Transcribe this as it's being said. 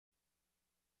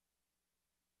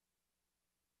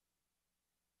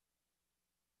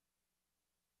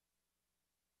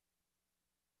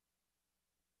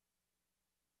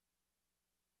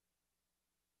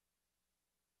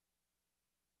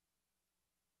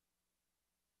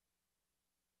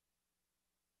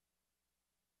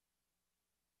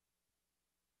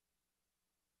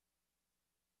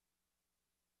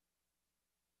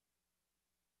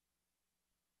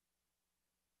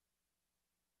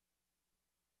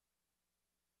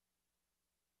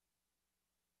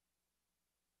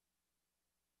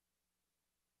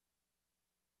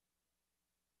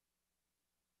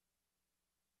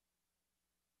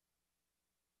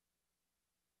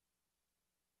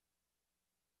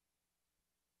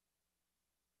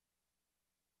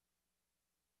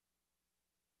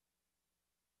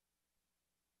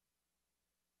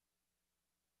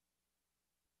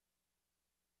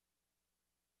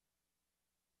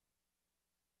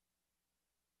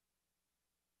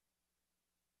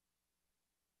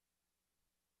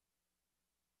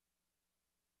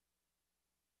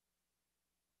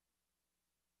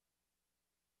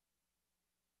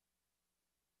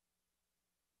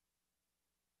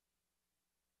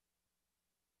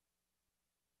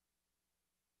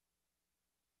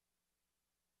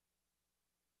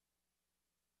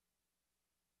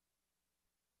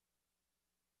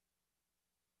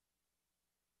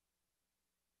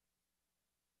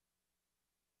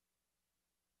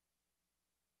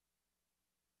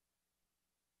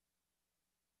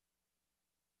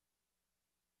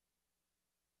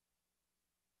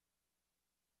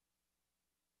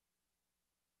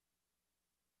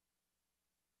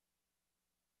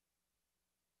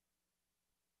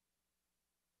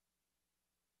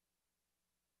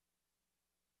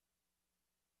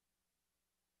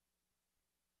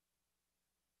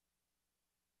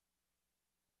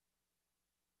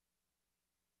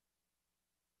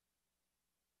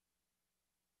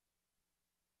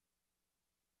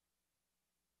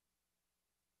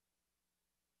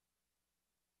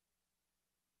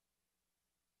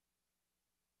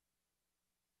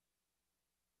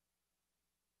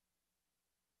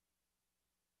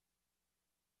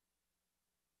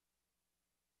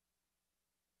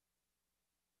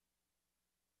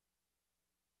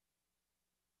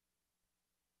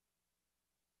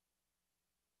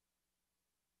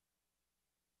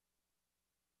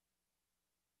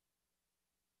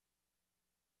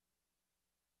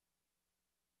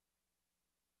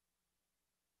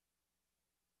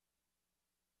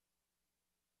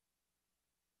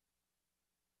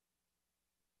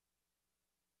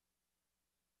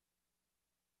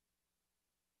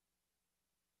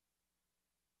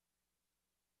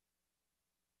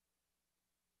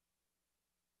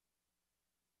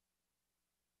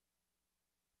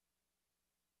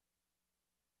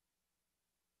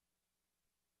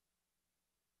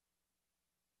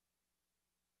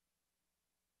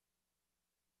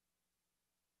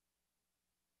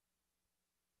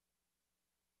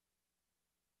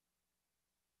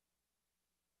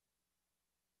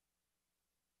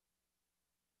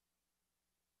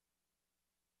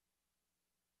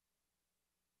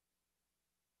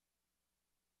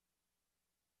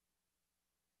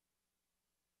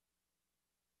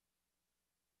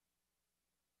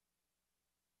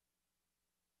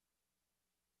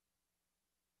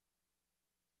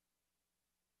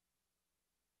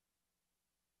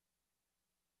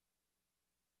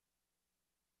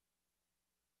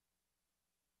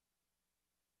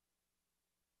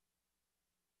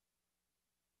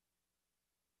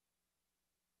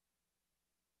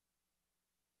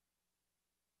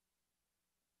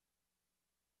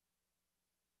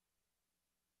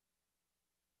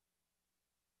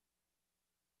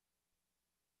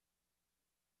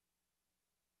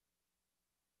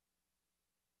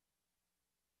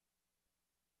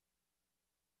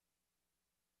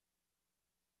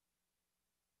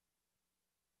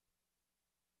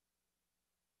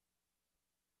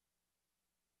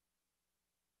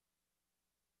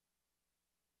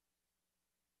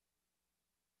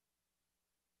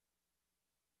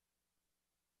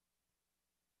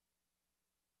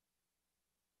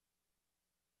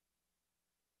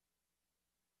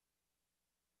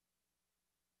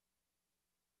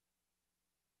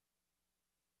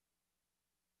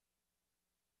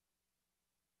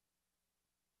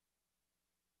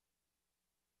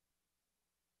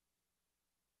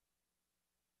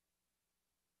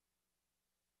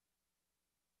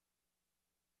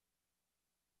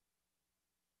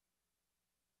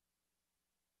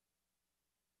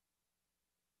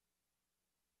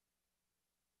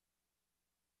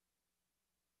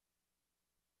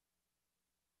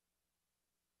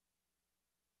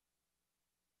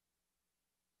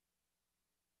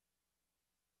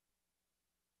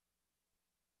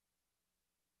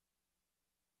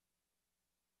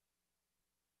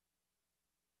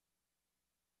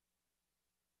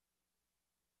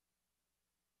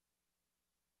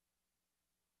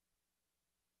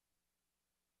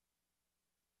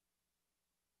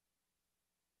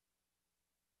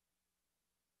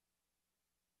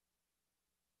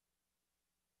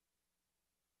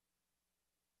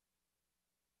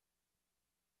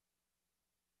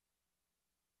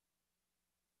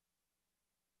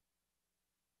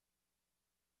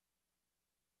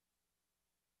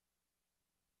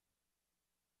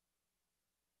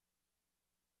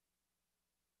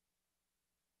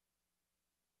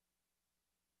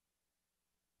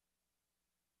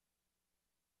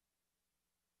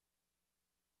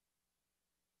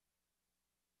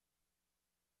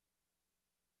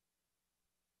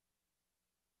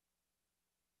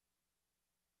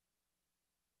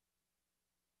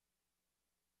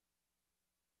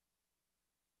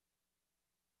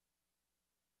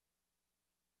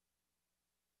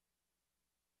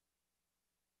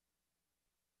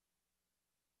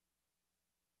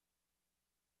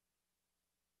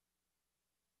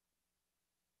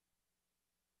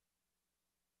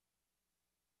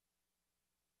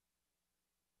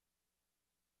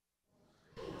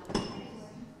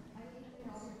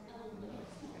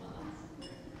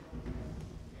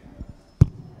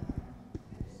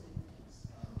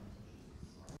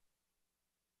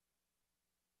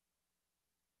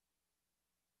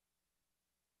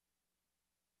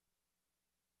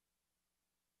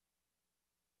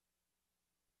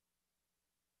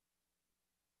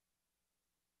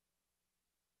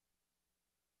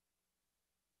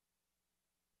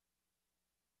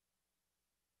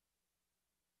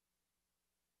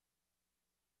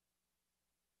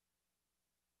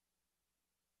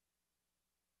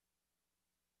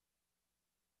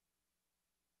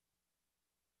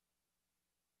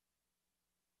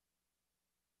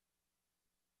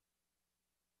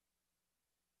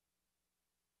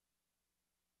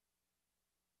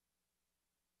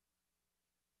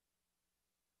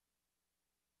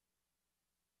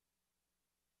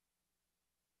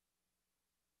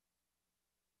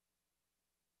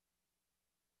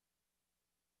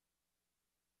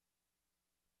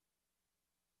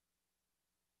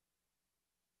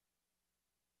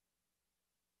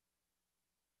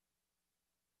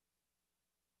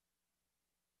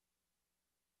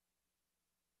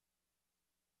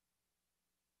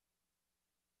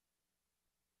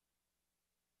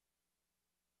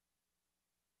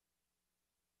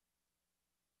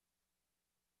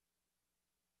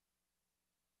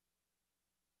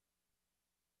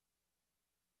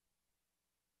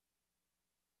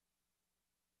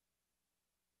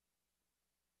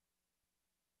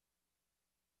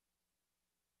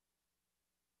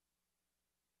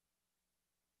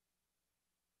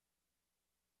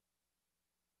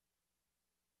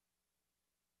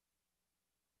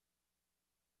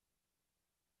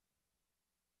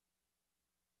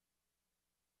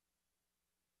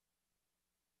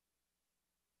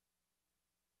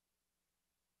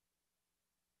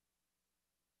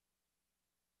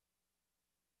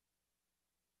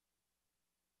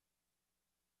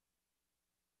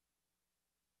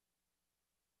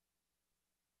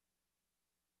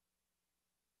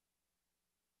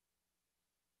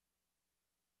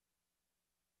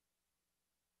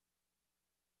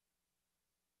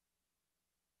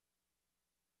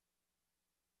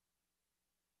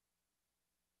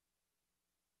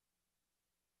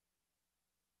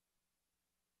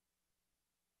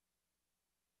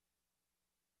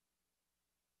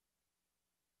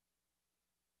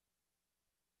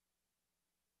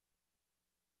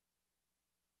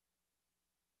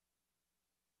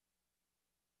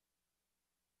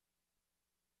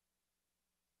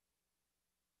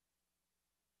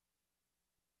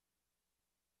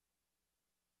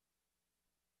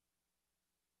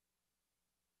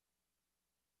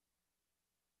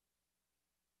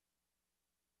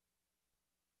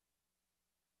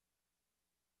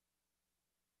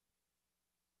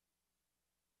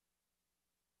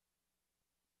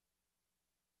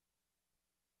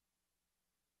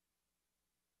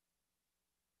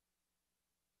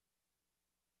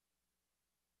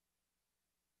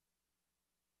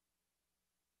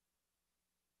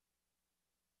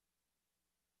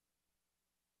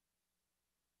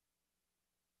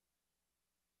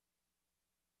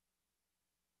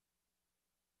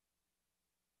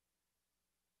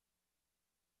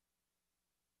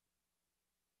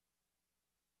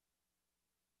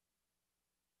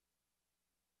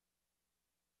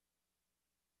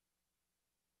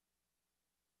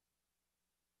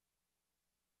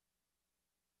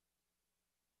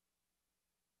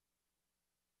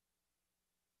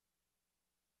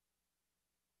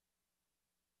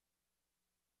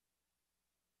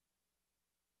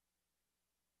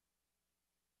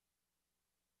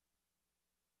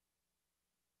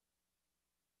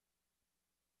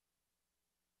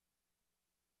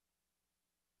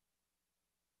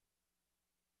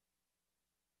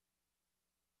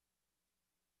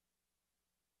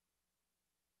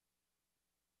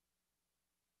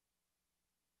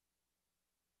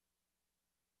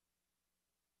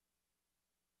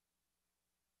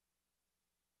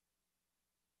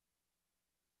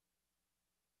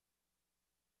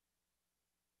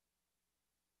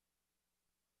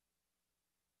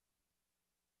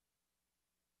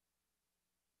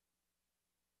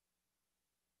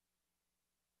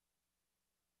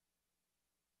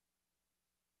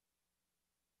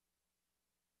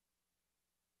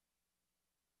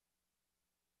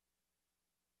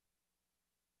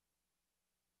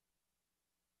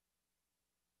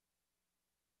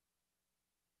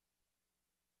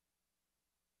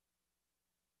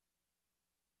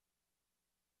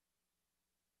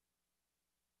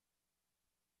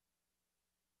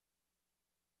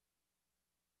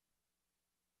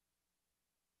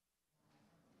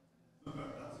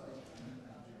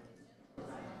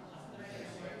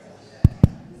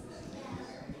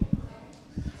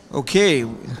Okay,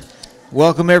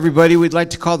 welcome everybody. We'd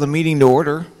like to call the meeting to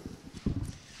order.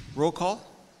 Roll call.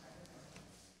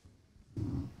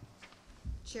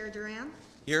 Chair Duran.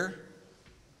 Here.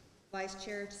 Vice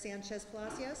Chair Sanchez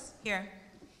Palacios. Here.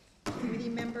 Committee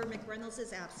Member McReynolds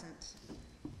is absent.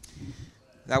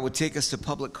 That would take us to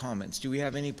public comments. Do we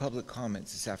have any public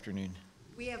comments this afternoon?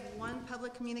 We have one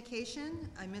public communication,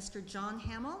 Mr. John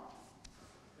Hamill.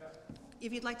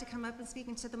 If you'd like to come up and speak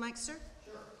into the mic, sir.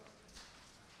 Sure.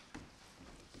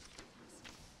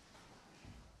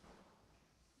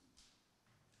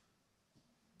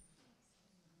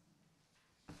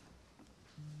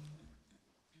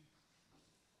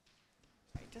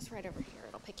 Just right over here,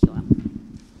 it'll pick you up.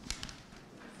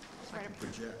 Just right over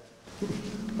here.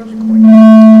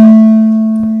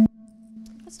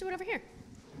 Let's do it over here.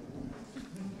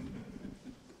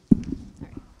 All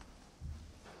right.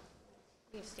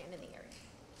 You stand in the area.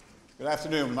 Good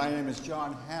afternoon. My name is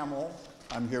John Hamill.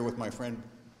 I'm here with my friend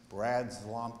Brad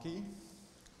Zlomke.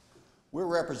 We're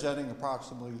representing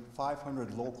approximately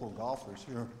 500 local golfers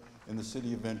here in the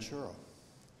city of Ventura.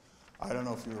 I don't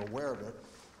know if you're aware of it,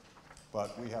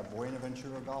 but we have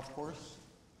Buenaventura Golf Course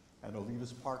and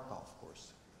Olivas Park Golf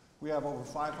Course. We have over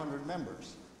 500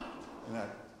 members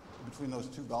between those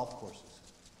two golf courses.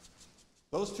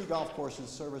 Those two golf courses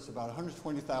service about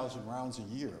 120,000 rounds a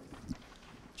year,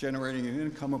 generating an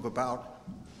income of about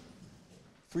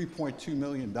 $3.2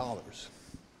 million.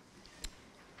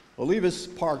 Olivas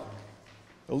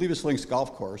Links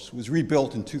Golf Course was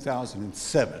rebuilt in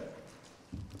 2007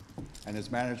 and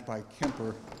is managed by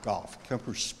Kemper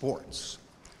Sports.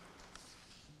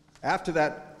 After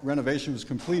that renovation was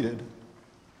completed,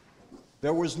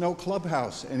 there was no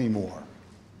clubhouse anymore.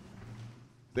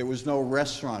 There was no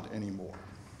restaurant anymore.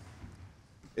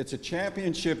 It's a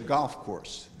championship golf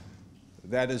course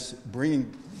that is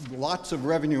bringing lots of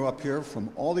revenue up here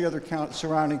from all the other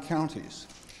surrounding counties.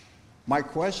 My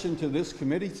question to this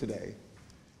committee today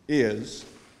is,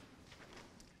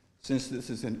 since this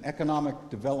is an economic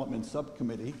development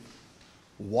subcommittee,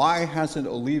 why hasn't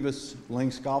Olivas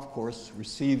Links Golf Course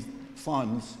received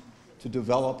funds to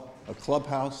develop a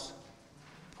clubhouse,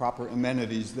 proper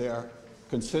amenities there,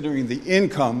 considering the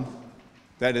income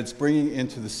that it's bringing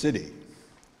into the city?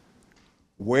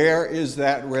 Where is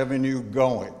that revenue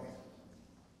going?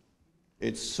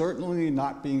 It's certainly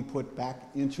not being put back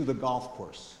into the golf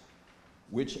course,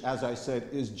 which, as I said,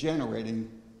 is generating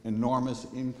enormous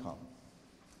income.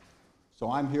 So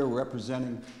I'm here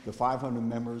representing the 500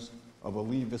 members of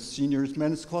Olivas Seniors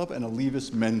Men's Club and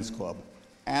Olivas Men's Club,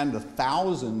 and the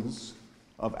thousands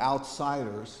of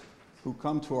outsiders who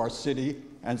come to our city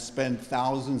and spend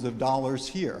thousands of dollars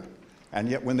here. And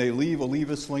yet when they leave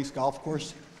Olivas Links Golf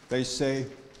Course, they say,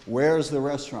 where's the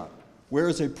restaurant?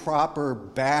 Where's a proper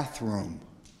bathroom?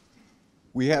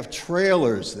 We have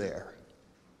trailers there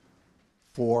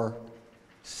for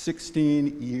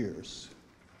 16 years.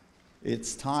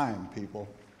 It's time, people.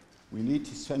 We need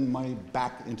to send money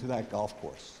back into that golf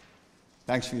course.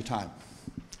 Thanks for your time.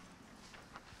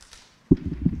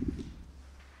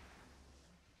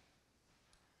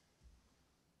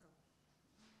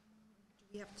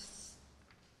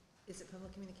 Is it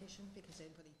public communication? Because they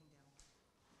didn't put anything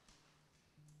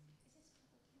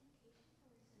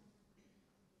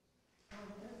down.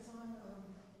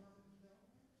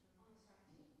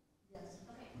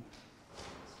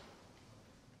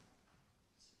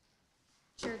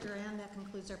 Chair Duran, that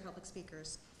concludes our public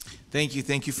speakers. Thank you.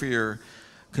 Thank you for your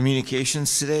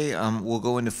communications today. We'll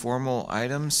go into formal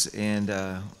items, and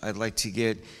I'd like to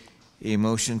get a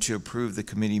motion to approve the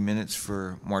committee minutes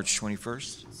for March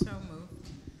 21st. So moved.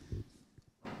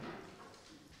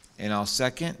 And I'll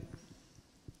second.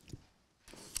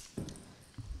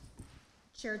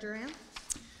 Chair Duran,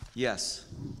 Yes.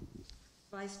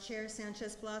 Vice Chair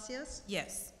Sanchez Palacios,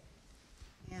 Yes.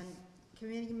 and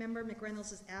Committee Member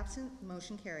McReynolds is absent.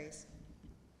 Motion carries.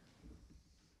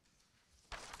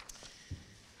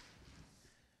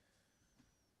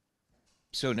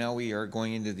 So now we are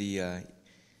going into the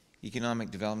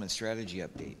economic development strategy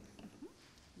update.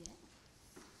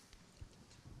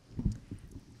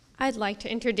 I'd like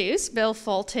to introduce Bill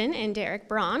Fulton and Derek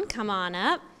Braun. Come on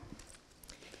up.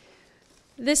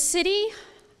 The city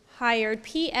hired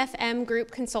PFM Group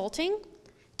Consulting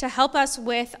to help us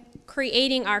with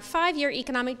creating our 5-year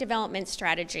economic development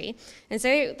strategy. And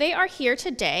so they are here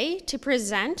today to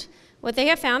present what they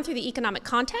have found through the economic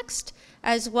context,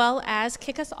 as well as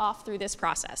kick us off through this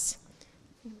process.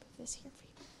 I'm gonna put this here for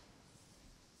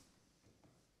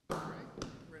you. All right,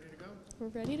 ready to go? We're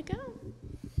ready to go.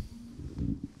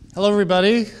 Hello,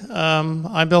 everybody.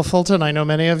 I'm Bill Fulton. I know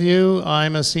many of you.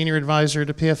 I'm a senior advisor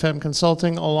to PFM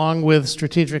Consulting, along with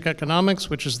Strategic Economics,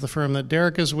 which is the firm that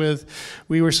Derek is with.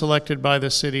 We were selected by the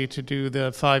city to do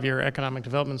the 5-year economic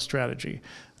development strategy.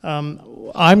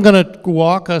 I'm going to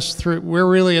walk us through. We're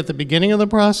really at the beginning of the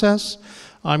process.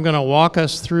 I'm going to walk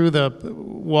through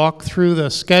the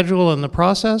schedule and the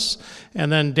process,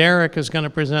 and then Derek is going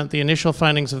to present the initial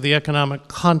findings of the economic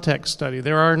context study.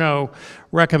 There are no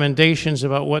recommendations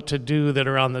about what to do that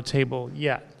are on the table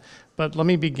yet, but let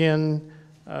me begin.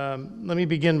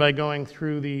 By going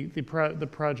through the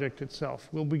project itself.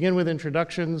 We'll begin with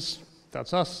introductions.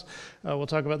 That's us. We'll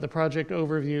talk about the project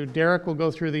overview. Derek will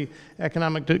go through the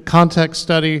economic context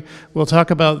study. We'll talk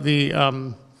about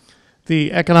the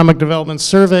Economic Development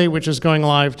Survey, which is going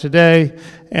live today,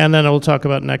 and then we'll talk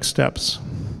about next steps.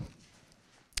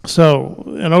 So,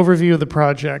 an overview of the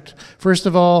project. First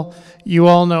of all, you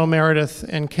all know Meredith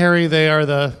and Carrie. They are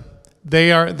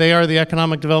the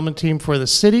economic development team for the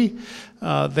city.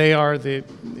 They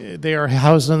are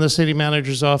housed in the city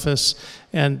manager's office,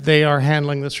 and they are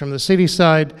handling this from the city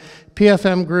side.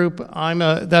 PFM Group,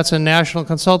 that's a national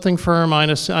consulting firm. I'm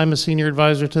a senior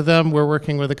advisor to them. We're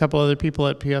working with a couple other people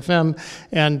at PFM,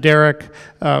 and Derek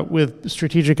with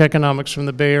Strategic Economics from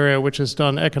the Bay Area, which has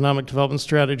done economic development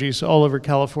strategies all over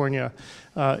California.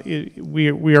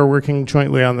 We are working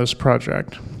jointly on this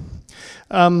project.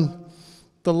 The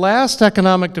last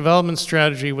economic development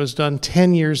strategy was done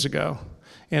 10 years ago,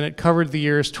 and it covered the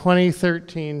years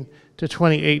 2013 to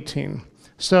 2018.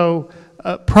 So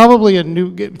probably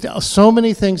so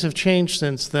many things have changed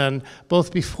since then,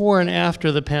 both before and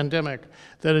after the pandemic,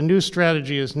 that a new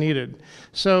strategy is needed.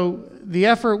 So the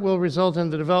effort will result in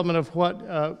the development of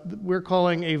what we're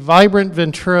calling a vibrant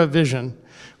Ventura vision,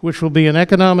 which will be an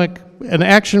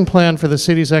action plan for the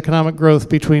city's economic growth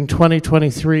between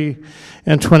 2023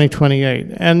 and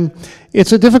 2028. And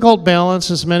it's a difficult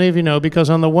balance, as many of you know, because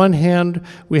on the one hand,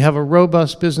 we have a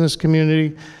robust business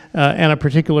community and a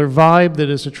particular vibe that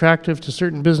is attractive to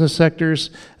certain business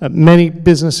sectors. Many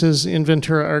businesses in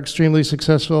Ventura are extremely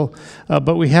successful,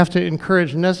 but we have to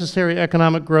encourage necessary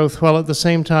economic growth while at the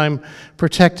same time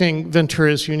protecting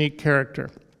Ventura's unique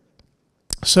character.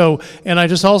 So, and I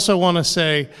just also want to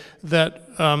say that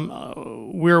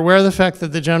we're aware of the fact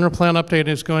that the general plan update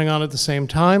is going on at the same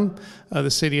time. The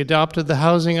city adopted the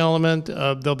housing element.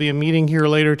 There'll be a meeting here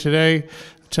later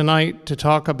tonight to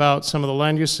talk about some of the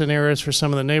land use scenarios for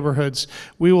some of the neighborhoods.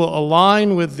 We will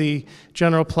align with the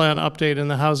general plan update in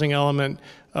the housing element.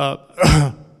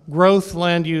 Growth,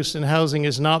 land use, and housing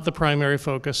is not the primary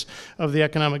focus of the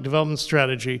economic development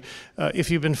strategy.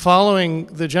 If you've been following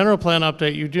the general plan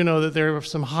update, you do know that there are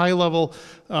some high-level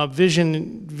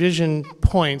vision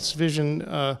points,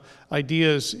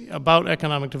 ideas about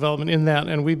economic development in that,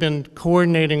 and we've been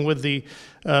coordinating with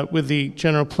the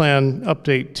general plan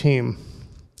update team.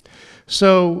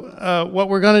 So what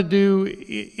we're going to do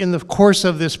in the course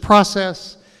of this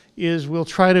process is we'll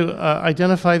try to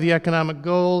identify the economic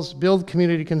goals, build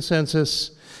community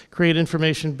consensus, create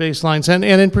information baselines, and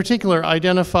in particular,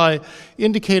 identify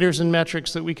indicators and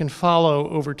metrics that we can follow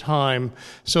over time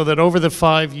so that over the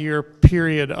 5-year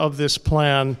period of this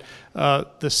plan,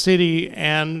 the city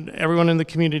and everyone in the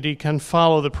community can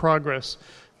follow the progress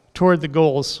toward the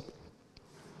goals.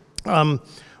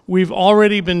 We've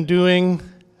already been doing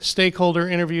stakeholder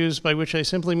interviews, by which I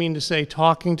simply mean to say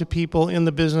talking to people in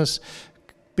the business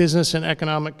and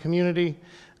economic community.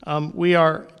 We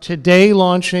are today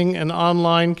launching an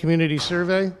online community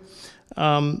survey.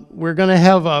 We're going to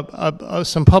have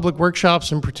some public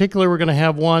workshops. In particular, we're going to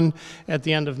have one at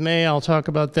the end of May. I'll talk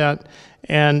about that.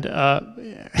 And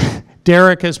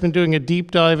Derek has been doing a deep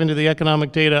dive into the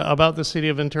economic data about the city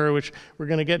of Ventura, which we're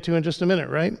going to get to in just a minute,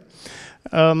 right?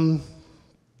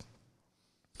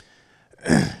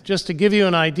 Just to give you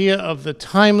an idea of the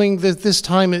timing, this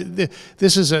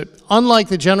is unlike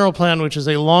the general plan, which is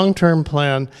a long-term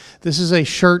plan, this is a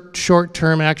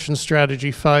short-term action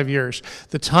strategy, 5 years.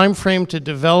 The time frame to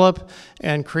develop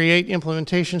and create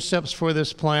implementation steps for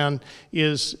this plan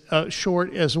is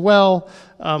short as well.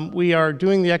 We are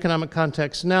doing the economic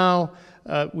context now.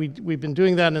 We've been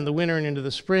doing that in the winter and into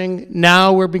the spring.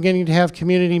 Now we're beginning to have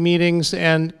community meetings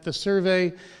and the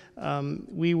survey.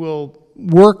 We will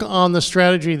work on the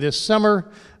strategy this summer.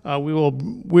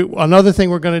 Another thing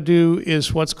we're going to do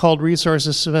is what's called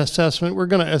resources assessment. We're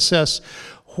going to assess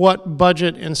what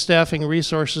budget and staffing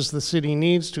resources the city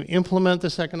needs to implement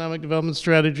this economic development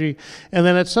strategy. And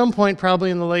then at some point,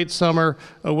 probably in the late summer,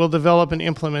 we'll develop an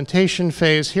implementation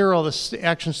phase. Here are all the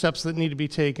action steps that need to be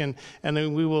taken, and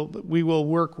then we will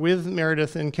work with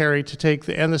Meredith and Carrie to take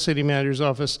and the city manager's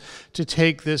office to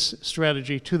take this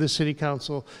strategy to the city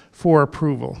council for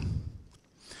approval.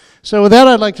 So with that,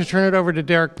 I'd like to turn it over to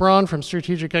Derek Braun from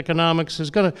Strategic Economics,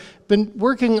 who's been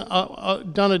working,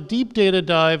 done a deep data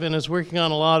dive and is working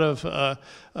on a lot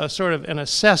of sort of an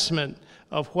assessment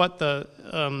of what the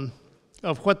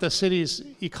city's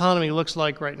economy looks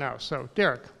like right now. So,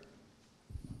 Derek.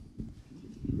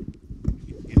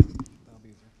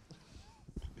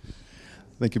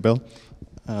 Thank you, Bill.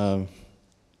 And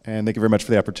thank you very much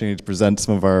for the opportunity to present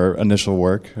some of our initial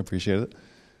work. I appreciate it.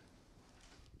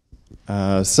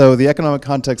 So the economic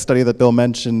context study that Bill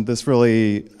mentioned, this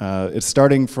really, it's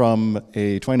starting from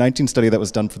a 2019 study that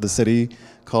was done for the city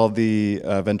called the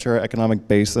Ventura Economic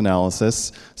Base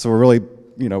Analysis. So we're really,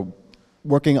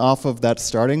 working off of that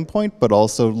starting point, but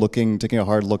also taking a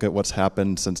hard look at what's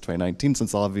happened since 2019,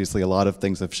 since obviously a lot of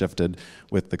things have shifted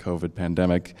with the COVID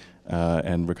pandemic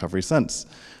and recovery since.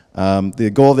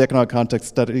 The goal of the economic context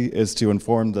study is to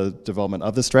inform the development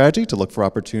of the strategy, to look for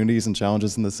opportunities and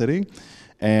challenges in the city.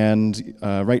 And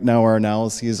right now our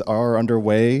analyses are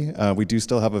underway. We do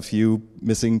still have a few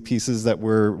missing pieces that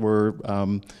we're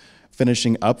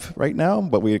finishing up right now,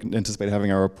 but we anticipate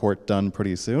having our report done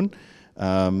pretty soon.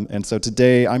 And so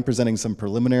today I'm presenting some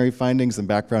preliminary findings and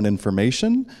background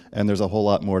information, and there's a whole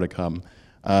lot more to come.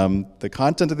 The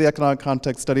content of the economic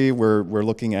context study, we're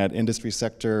looking at industry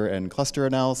sector and cluster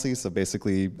analyses, so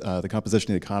basically the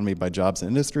composition of the economy by jobs and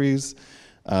industries,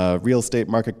 real estate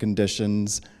market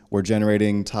conditions. We're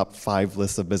generating top 5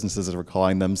 lists of businesses, as we're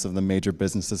calling them, some of the major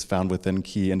businesses found within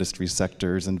key industry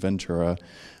sectors in Ventura.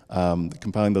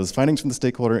 Compiling those findings from the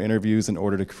stakeholder interviews in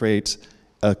order to create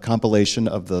a compilation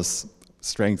of the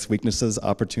strengths, weaknesses,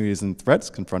 opportunities, and threats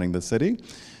confronting the city.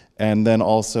 And then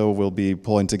also we'll be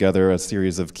pulling together a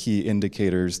series of key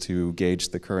indicators to gauge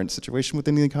the current situation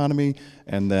within the economy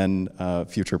and then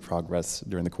future progress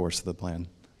during the course of the plan.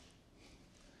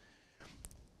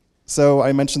 So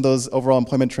I mentioned those overall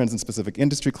employment trends in specific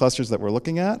industry clusters that we're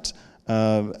looking at.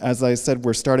 As I said,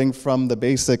 we're starting from the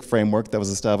basic framework that was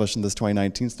established in this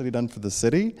 2019 study done for the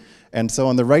city. And so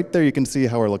on the right there, you can see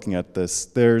how we're looking at this.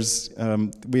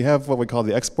 We have what we call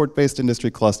the export-based industry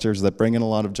clusters that bring in a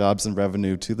lot of jobs and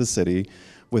revenue to the city.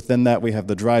 Within that, we have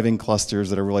the driving clusters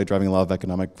that are really driving a lot of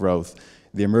economic growth.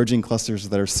 The emerging clusters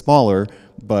that are smaller,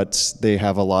 but they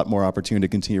have a lot more opportunity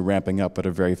to continue ramping up at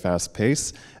a very fast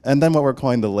pace. And then what we're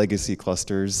calling the legacy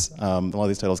clusters. A lot of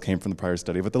these titles came from the prior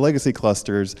study, but the legacy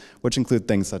clusters, which include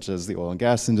things such as the oil and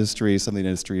gas industry, some of the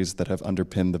industries that have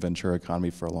underpinned the Ventura economy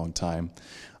for a long time.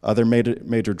 Other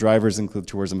major drivers include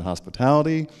tourism and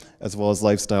hospitality, as well as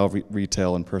lifestyle,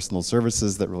 retail, and personal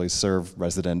services that really serve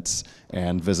residents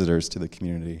and visitors to the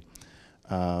community.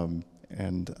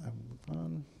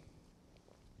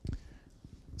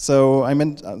 So on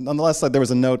the last slide, there was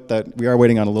a note that we are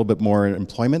waiting on a little bit more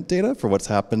employment data for what's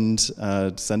happened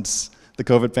since the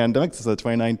COVID pandemic. This is the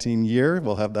 2019 year.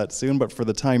 We'll have that soon. But for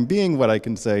the time being, what I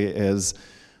can say is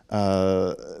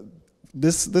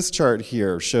this chart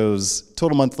here shows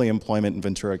total monthly employment in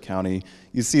Ventura County.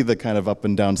 You see the kind of up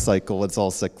and down cycle. It's all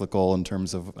cyclical in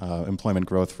terms of employment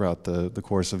growth throughout the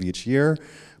course of each year.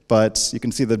 But you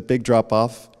can see the big drop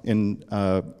off in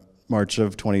March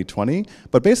of 2020.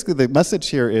 But basically the message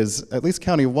here is, at least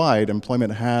countywide,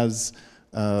 employment has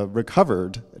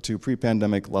recovered to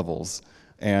pre-pandemic levels.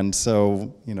 And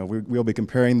so, we'll be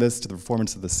comparing this to the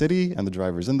performance of the city and the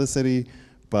drivers in the city,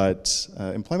 but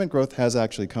employment growth has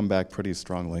actually come back pretty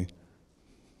strongly.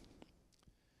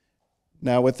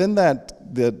 Now, within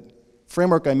that, the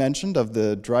framework I mentioned of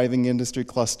the driving industry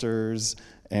clusters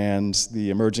and the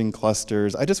emerging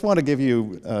clusters, I just want to give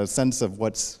you a sense of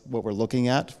what we're looking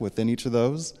at within each of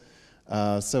those.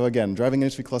 So again, driving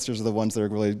industry clusters are the ones that are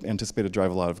really anticipated to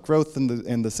drive a lot of growth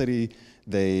in the city.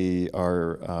 They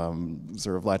are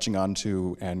sort of latching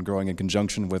onto and growing in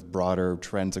conjunction with broader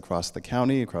trends across the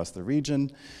county, across the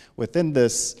region. Within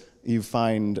this, you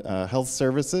find health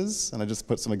services, and I just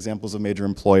put some examples of major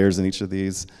employers in each of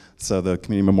these. So the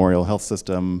Community Memorial Health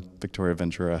System, Victoria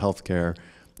Ventura Healthcare.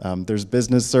 There's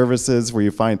business services where you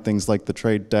find things like the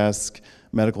trade desk,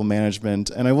 medical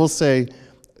management, and I will say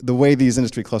the way these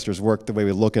industry clusters work, the way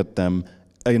we look at them,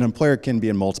 an employer can be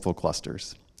in multiple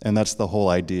clusters. And that's the whole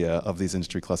idea of these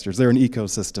industry clusters. They're an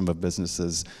ecosystem of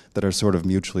businesses that are sort of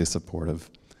mutually supportive.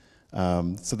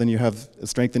 So then you have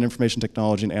strength in information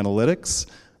technology and analytics,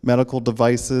 medical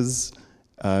devices,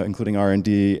 including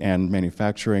R&D and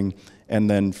manufacturing, and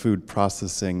then food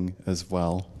processing as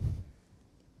well.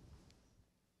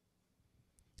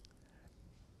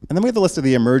 And then we have the list of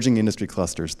the emerging industry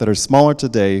clusters that are smaller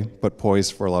today, but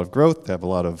poised for a lot of growth. They have a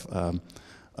lot of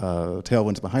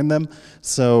tailwinds behind them.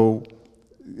 So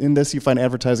in this, you find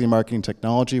advertising, marketing,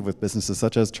 technology with businesses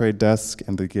such as Trade Desk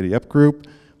and the Giddy Up Group.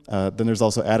 Then there's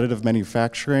also additive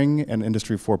manufacturing and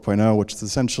Industry 4.0, which is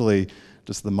essentially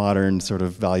just the modern sort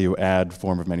of value add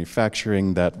form of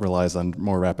manufacturing that relies on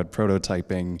more rapid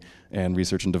prototyping and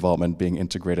research and development being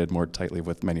integrated more tightly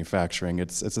with manufacturing.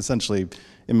 It's essentially,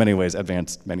 in many ways,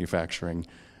 advanced manufacturing.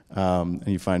 And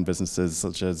you find businesses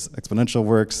such as Exponential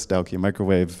Works, Dauki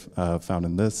Microwave found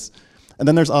in this. And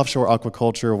then there's offshore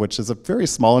aquaculture, which is a very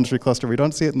small industry cluster. We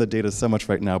don't see it in the data so much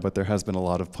right now, but there has been a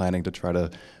lot of planning to try to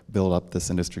build up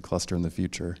this industry cluster in the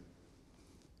future.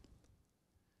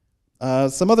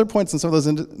 Some other points in some of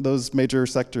those major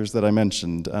sectors that I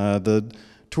mentioned. The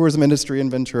tourism industry in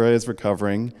Ventura is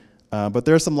recovering, but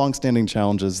there are some longstanding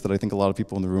challenges that I think a lot of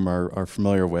people in the room are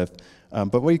familiar with.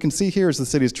 But what you can see here is the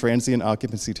city's transient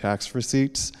occupancy tax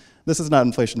receipts. This is not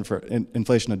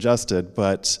inflation adjusted,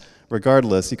 but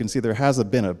regardless, you can see there has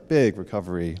been a big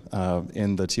recovery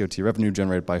in the TOT revenue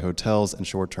generated by hotels and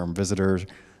short-term visitor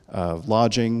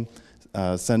lodging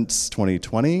since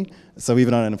 2020. So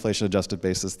even on an inflation-adjusted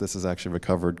basis, this has actually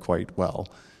recovered quite well.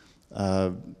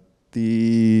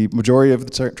 The majority of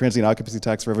the transient occupancy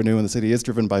tax revenue in the city is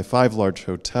driven by 5 large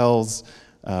hotels.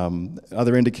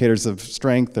 Other indicators of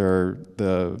strength are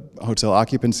the hotel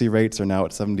occupancy rates are now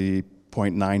at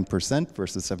 70.9%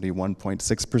 versus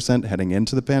 71.6% heading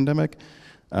into the pandemic.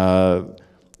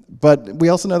 But we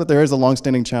also know that there is a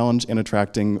longstanding challenge in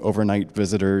attracting overnight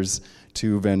visitors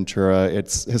to Ventura.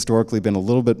 It's historically been a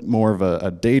little bit more of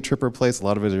a day tripper place. A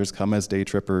lot of visitors come as day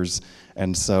trippers.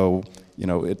 And so, you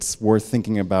know, it's worth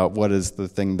thinking about what is the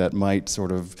thing that might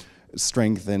sort of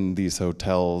strengthen these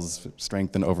hotels,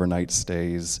 strengthen overnight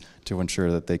stays to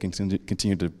ensure that they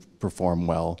continue to perform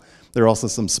well. There are also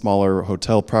some smaller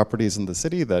hotel properties in the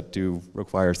city that do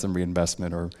require some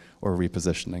reinvestment or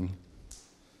repositioning.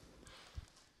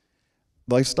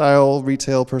 Lifestyle,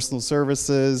 retail, personal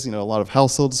services, you know, a lot of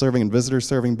household serving and visitor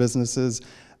serving businesses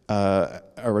are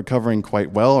recovering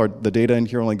quite well. The data in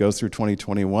here only goes through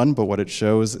 2021, but what it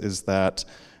shows is that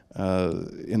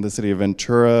in the city of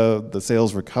Ventura, the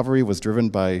sales recovery was driven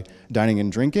by dining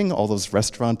and drinking, all those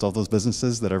restaurants, all those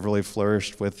businesses that have really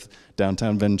flourished with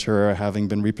downtown Ventura having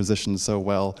been repositioned so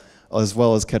well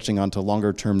as catching on to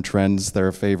longer term trends that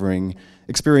are favoring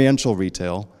experiential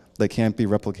retail that can't be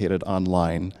replicated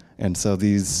online. And so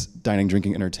these dining,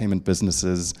 drinking, entertainment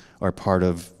businesses are part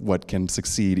of what can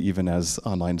succeed even as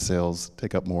online sales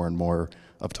take up more and more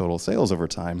of total sales over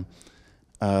time.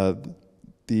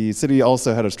 The city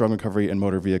also had a strong recovery in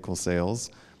motor vehicle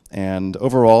sales. And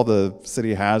overall, the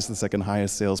city has the second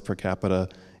highest sales per capita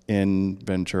in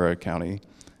Ventura County.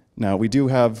 Now, we do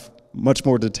have much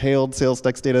more detailed sales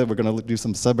tax data. We're going to do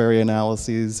some sub-area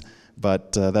analyses,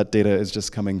 but that data is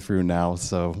just coming through now,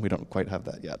 so we don't quite have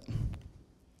that yet.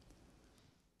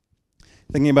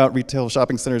 Thinking about retail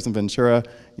shopping centers in Ventura,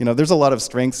 you know, there's a lot of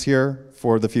strengths here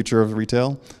for the future of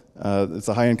retail. It's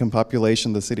a high-income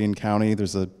population, the city and county.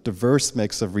 There's a diverse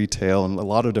mix of retail in a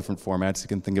lot of different formats. You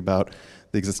can think about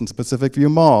the existence of Pacific View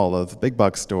Mall, of big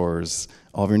box stores,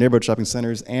 all of your neighborhood shopping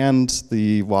centers, and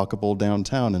the walkable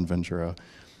downtown in Ventura.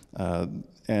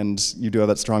 And you do have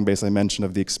that strong base I mentioned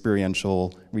of the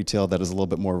experiential retail that is a little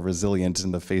bit more resilient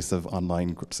in the face of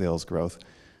online sales growth.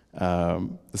 The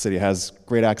city has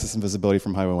great access and visibility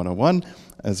from Highway 101,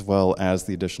 as well as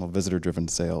the additional visitor-driven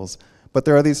sales. But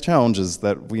there are these challenges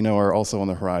that we know are also on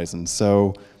the horizon.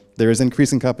 So there is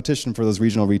increasing competition for those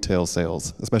regional retail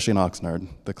sales, especially in Oxnard,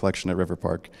 the collection at River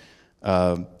Park.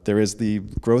 There is the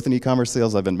growth in e-commerce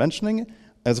sales I've been mentioning,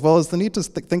 as well as the need to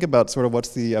think about sort of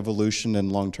what's the evolution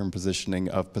and long-term positioning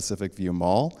of Pacific View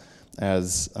Mall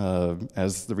as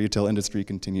the retail industry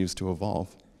continues to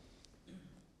evolve.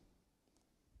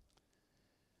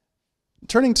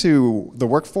 Turning to the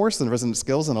workforce and resident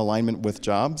skills in alignment with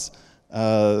jobs,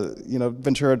 you know,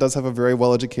 Ventura does have a very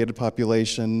well-educated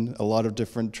population, a lot of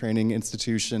different training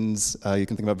institutions. You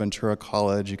can think about Ventura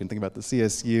College, you can think about the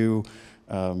CSU.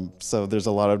 So there's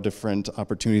a lot of different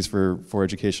opportunities for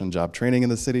education and job training in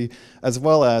the city, as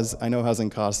well as, I know housing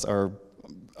costs are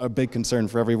a big concern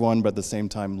for everyone, but at the same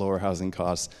time, lower housing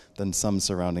costs than some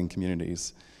surrounding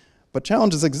communities. But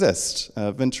challenges exist.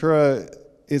 Ventura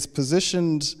is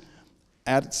positioned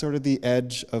at sort of the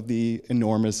edge of the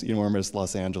enormous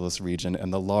Los Angeles region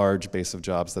and the large base of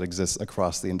jobs that exists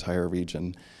across the entire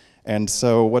region. And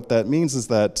so what that means is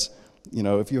that, you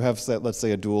know, if you have, let's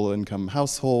say, a dual income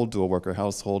household, dual worker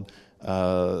household,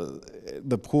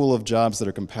 the pool of jobs that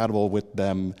are compatible with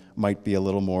them might be a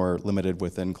little more limited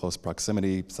within close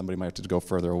proximity. Somebody might have to go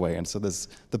further away. And so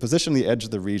the position on the edge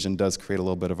of the region does create a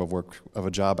little bit of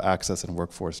a job access and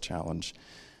workforce challenge.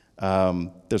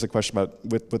 There's a question about,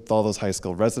 with all those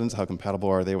high-skilled residents, how compatible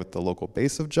are they with the local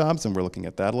base of jobs? And we're looking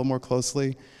at that a little more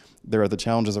closely. There are the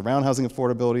challenges around housing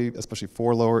affordability, especially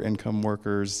for lower-income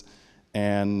workers.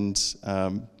 And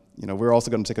we're also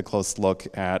going to take a close look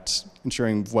at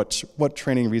ensuring what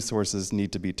training resources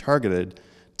need to be targeted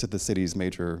to the city's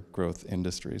major growth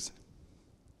industries.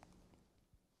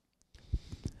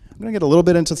 I'm going to get a little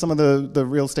bit into some of the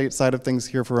real estate side of things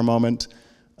here for a moment.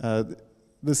 The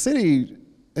city,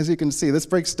 as you can see, this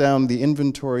breaks down the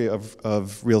inventory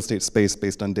of real estate space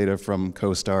based on data from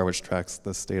CoStar, which tracks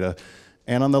this data.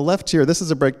 And on the left here, this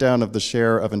is a breakdown of the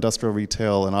share of industrial,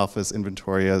 retail, and office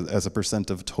inventory as a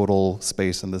percent of total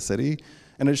space in the city.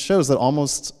 And it shows that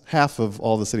almost half of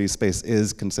all the city's space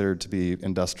is considered to be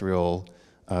industrial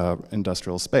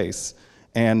space.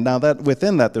 And now that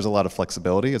within that, there's a lot of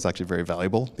flexibility. It's actually very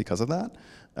valuable because of that.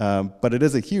 But it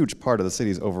is a huge part of the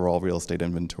city's overall real estate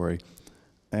inventory.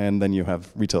 And then you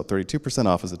have retail at 32%,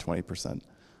 office at 20%.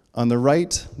 On the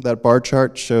right, that bar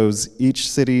chart shows each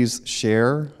city's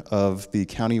share of the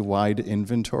county-wide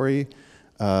inventory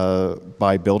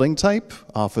by building type,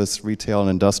 office, retail, and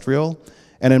industrial.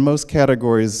 And in most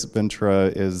categories,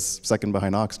 Ventura is second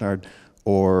behind Oxnard,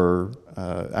 or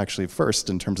actually first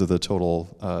in terms of the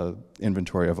total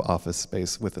inventory of office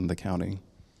space within the county.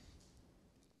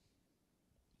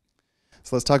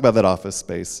 So let's talk about that office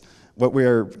space. What we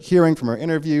are hearing from our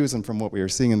interviews and from what we are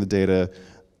seeing in the data,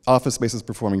 office space is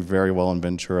performing very well in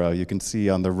Ventura. You can see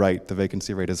on the right, the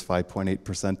vacancy rate is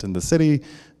 5.8% in the city,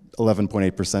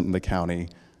 11.8% in the county.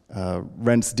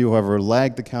 Rents do, however,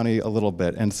 lag the county a little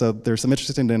bit. And so there's some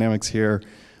interesting dynamics here.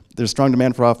 There's strong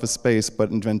demand for office space,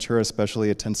 but in Ventura especially,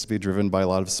 it tends to be driven by a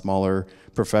lot of smaller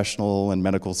professional and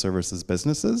medical services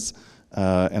businesses.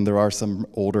 And there are some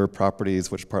older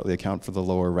properties which partly account for the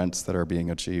lower rents that are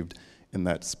being achieved in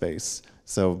that space.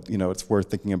 So, it's worth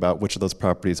thinking about which of those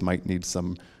properties might need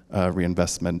some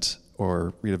reinvestment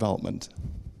or redevelopment.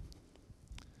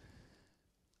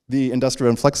 The industrial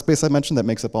and flex space I mentioned, that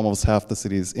makes up almost half the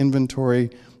city's inventory.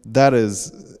 That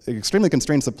is extremely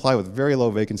constrained supply with very low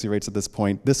vacancy rates at this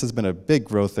point. This has been a big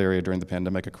growth area during the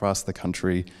pandemic across the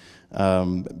country,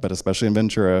 but especially in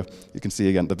Ventura. You can see,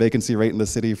 again, the vacancy rate in the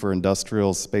city for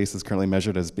industrial space is currently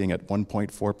measured as being at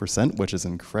 1.4%, which is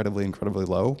incredibly, incredibly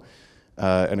low.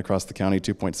 And across the county,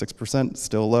 2.6%,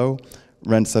 still low.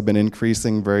 Rents have been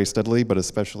increasing very steadily, but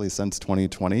especially since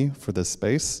 2020 for this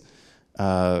space.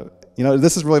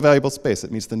 This is really valuable space.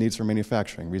 It meets the needs for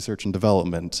manufacturing, research and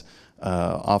development,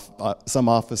 some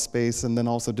office space, and then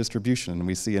also distribution. And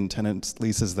we see in tenant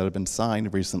leases that have been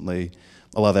signed recently,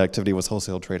 a lot of the activity was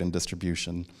wholesale trade and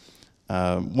distribution.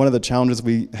 One of the challenges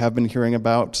we have been hearing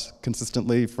about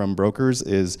consistently from brokers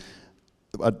is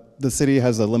the city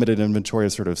has a limited inventory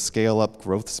of sort of scale-up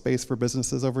growth space for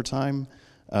businesses over time.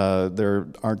 There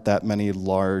aren't that many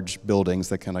large buildings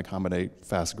that can accommodate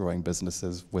fast-growing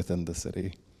businesses within the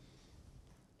city.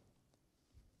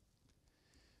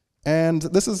 And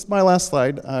this is my last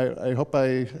slide. I hope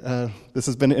this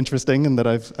has been interesting and that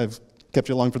I've kept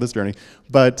you along for this journey.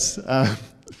 But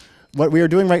what we are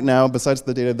doing right now, besides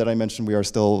the data that I mentioned we are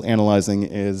still analyzing,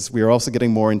 is we are also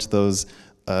getting more into those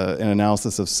an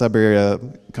analysis of sub-area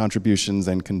contributions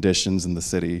and conditions in the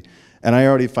city. And I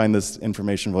already find this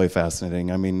information really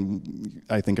fascinating. I mean,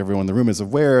 I think everyone in the room is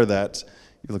aware that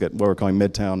you look at what we're calling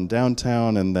Midtown,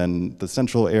 Downtown, and then the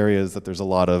central areas, that there's a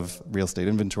lot of real estate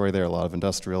inventory there, a lot of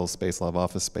industrial space, a lot of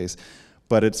office space.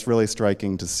 But it's really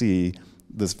striking to see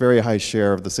this very high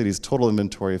share of the city's total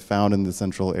inventory found in the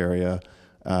central area,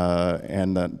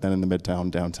 and then in the Midtown,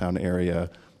 Downtown area.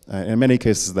 In many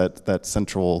cases, that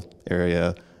central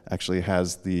area actually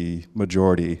has the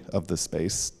majority of the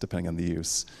space, depending on the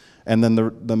use. And then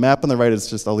the map on the right is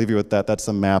just, I'll leave you with that. That's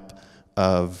a map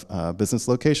of business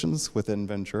locations within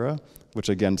Ventura, which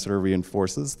again sort of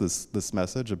reinforces this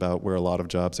message about where a lot of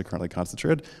jobs are currently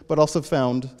concentrated, but also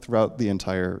found throughout the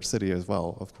entire city as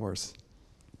well, of course.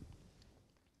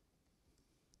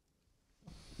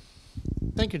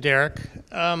 Thank you, Derek.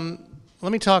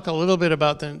 Let me talk a little bit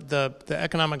about the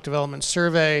Economic Development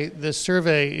Survey. This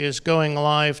survey is going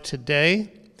live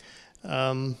today.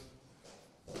 You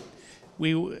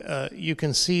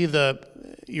can see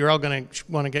you're all going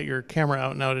to want to get your camera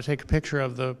out now to take a picture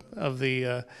of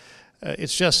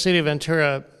it's just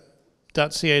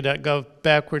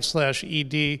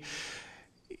cityofventura.ca.gov/ED.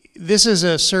 this is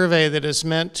a survey that is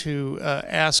meant to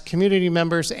ask community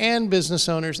members and business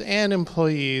owners and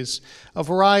employees a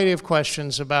variety of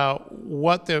questions about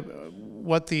what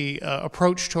the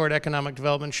approach toward economic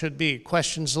development should be.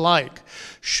 Questions like,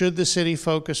 should the city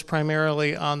focus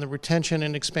primarily on the retention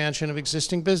and expansion of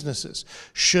existing businesses?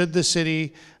 Should the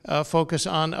city focus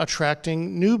on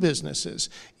attracting new businesses?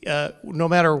 No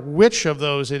matter which of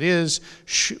those it is,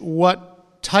 what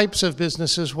types of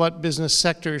businesses, what business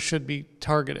sectors should be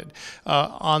targeted.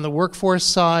 On the workforce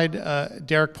side,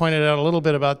 Derek pointed out a little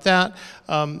bit about that.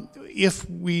 If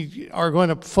we are going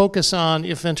to focus on,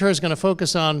 if Ventura is going to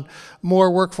focus on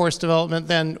more workforce development,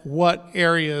 then what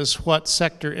areas, what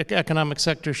sector, economic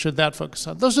sector should that focus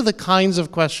on? Those are the kinds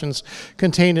of questions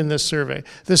contained in this survey.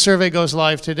 This survey goes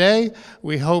live today.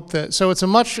 We hope that, so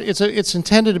it's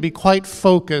intended to be quite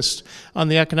focused on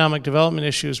the economic development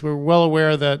issues. We're well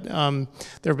aware that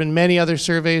there have been many other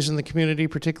surveys in the community,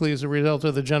 particularly as a result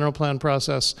of the general plan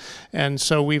process. And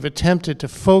so we've attempted to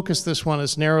focus this one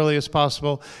as narrowly as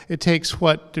possible. It takes,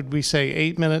 what did we say,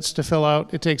 8 minutes to fill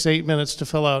out? It takes 8 minutes to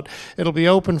fill out. It'll be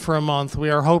open for a month. We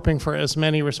are hoping for as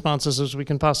many responses as we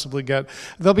can possibly get.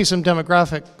 There'll be some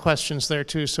demographic questions there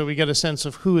too, so we get a sense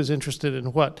of who is interested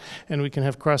in what, and we can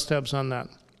have crosstabs on that.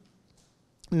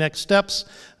 Next steps,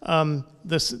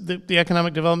 the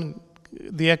economic development,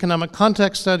 the economic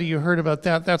context study, you heard about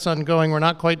that. That's ongoing. We're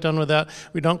not quite done with that.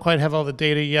 We don't quite have all the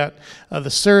data yet. The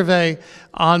survey,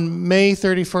 on May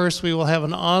 31st, we will have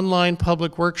an online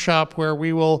public workshop where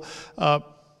we will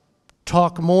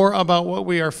talk more about what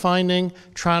we are finding,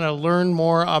 trying to learn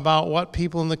more about what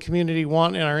people in the community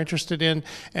want and are interested in,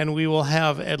 and we will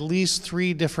have at least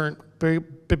 3 different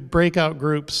breakout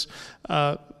groups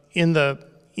in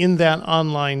that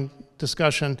online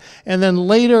discussion. And then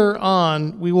later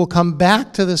on, we will come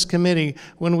back to this committee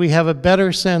when we have a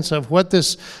better sense of what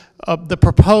this, the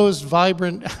proposed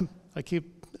vibrant, I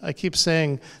keep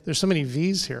saying there's so many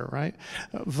V's here, right?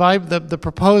 The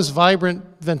proposed vibrant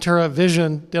Ventura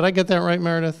vision, did I get that right,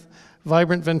 Meredith?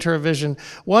 Vibrant Ventura vision.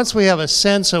 Once we have a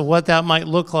sense of what that might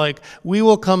look like, we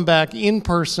will come back in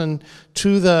person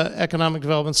to the Economic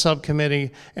Development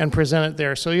Subcommittee and present it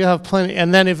there. So you have plenty,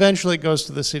 and then eventually it goes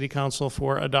to the City Council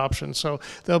for adoption. So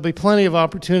there'll be plenty of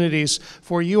opportunities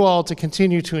for you all to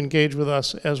continue to engage with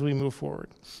us as we move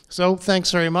forward. So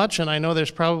thanks very much, and I know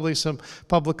there's probably some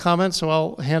public comments, so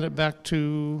I'll hand it back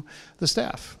to the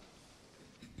staff.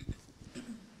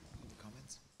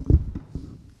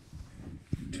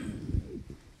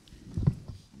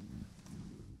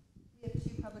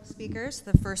 Speakers.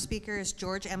 The first speaker is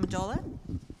George Amendola. Thank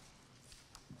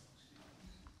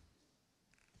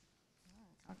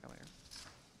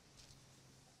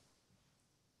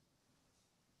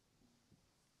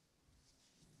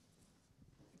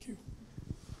you.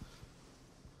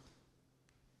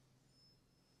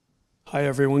 Hi,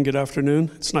 everyone. Good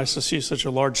afternoon. It's nice to see such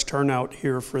a large turnout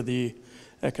here for the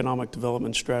Economic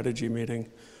Development Strategy meeting.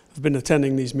 I've been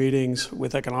attending these meetings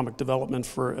with economic development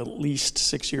for at least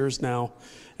 6 years now,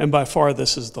 and by far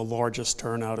this is the largest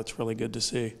turnout. It's really good to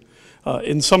see.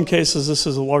 In some cases, this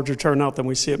is a larger turnout than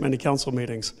we see at many council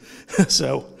meetings.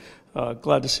 So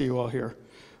glad to see you all here.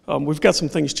 We've got some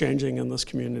things changing in this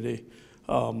community.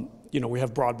 We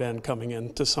have broadband coming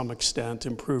in to some extent,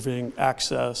 improving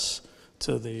access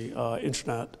to the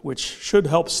internet, which should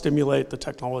help stimulate the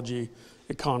technology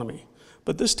economy.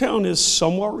 But this town is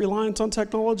somewhat reliant on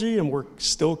technology, and we're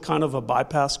still kind of a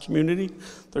bypass community.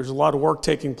 There's a lot of work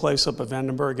taking place up at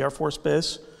Vandenberg Air Force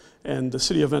Base, and the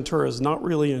city of Ventura is not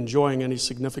really enjoying any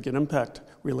significant impact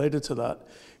related to that.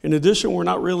 In addition, we're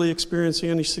not really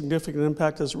experiencing any significant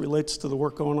impact as it relates to the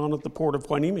work going on at the Port of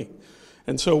Hueneme.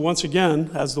 And so once again,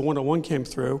 as the 101 came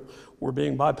through, we're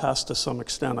being bypassed to some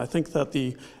extent. I think that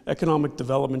the economic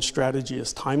development strategy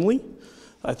is timely.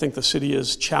 I think the city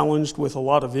is challenged with a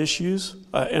lot of issues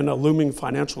and a looming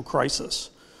financial crisis.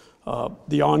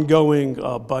 The ongoing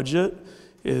budget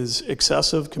is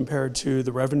excessive compared to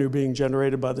the revenue being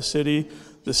generated by the city.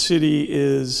 The city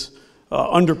is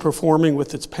underperforming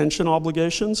with its pension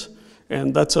obligations,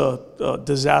 and that's a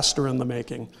disaster in the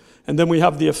making. And then we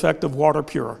have the effect of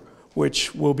WaterPure,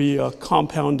 which will be a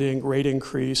compounding rate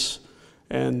increase,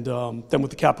 and then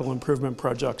with the capital improvement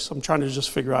projects. I'm trying to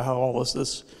just figure out how all of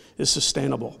this is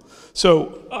sustainable.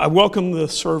 So I welcome the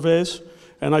surveys,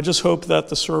 and I just hope that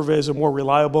the surveys are more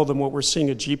reliable than what we're seeing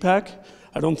at GPAC.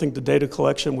 I don't think the data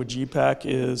collection with GPAC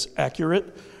is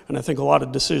accurate, and I think a lot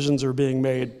of decisions are being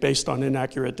made based on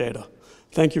inaccurate data.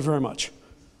 Thank you very much.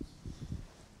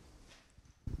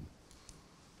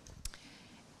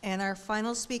 And our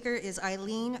final speaker is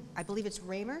Eileen, I believe it's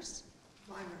Reimers?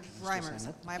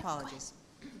 Reimers, my apologies.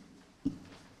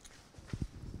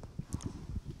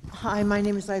 Hi, my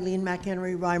name is Eileen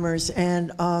McHenry Reimers,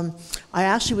 and I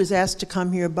actually was asked to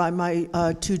come here by my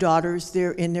two daughters.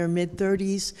 They're in their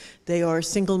mid-30s. They are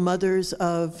single mothers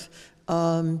of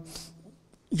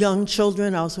young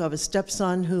children. I also have a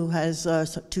stepson who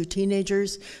has two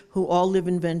teenagers who all live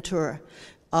in Ventura.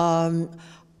 I'm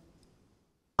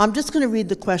just going to read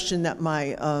the question that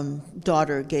my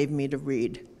daughter gave me to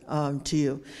read to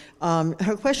you.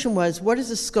 Her question was, what is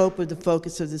the scope of the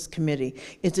focus of this committee?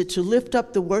 Is it to lift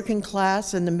up the working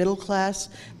class and the middle class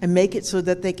and make it so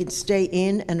that they can stay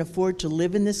in and afford to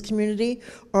live in this community?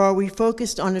 Or are we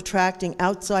focused on attracting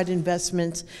outside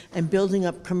investments and building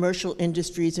up commercial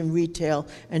industries and retail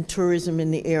and tourism in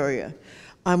the area?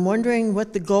 I'm wondering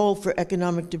what the goal for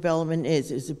economic development is.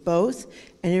 Is it both?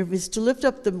 And if it's to lift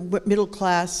up the middle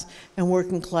class and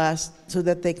working class so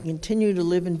that they can continue to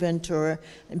live in Ventura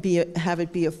and have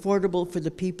it be affordable for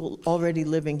the people already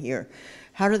living here.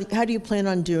 How do you plan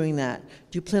on doing that?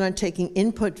 Do you plan on taking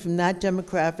input from that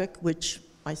demographic, which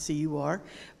I see you are,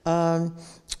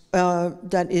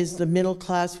 that is the middle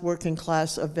class, working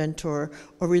class of Ventura,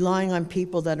 or relying on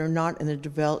people that are not in the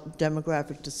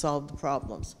demographic to solve the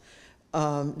problems?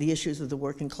 The issues of the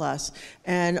working class.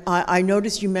 And I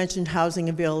noticed you mentioned housing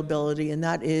availability, and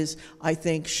that is, I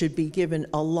think, should be given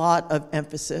a lot of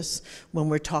emphasis when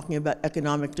we're talking about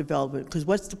economic development, because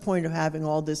what's the point of having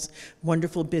all this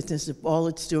wonderful business if all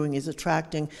it's doing is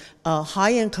attracting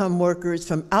high-income workers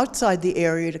from outside the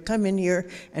area to come in here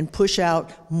and push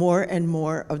out more and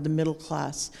more of the middle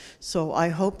class. So I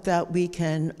hope that we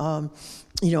can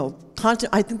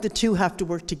I think the two have to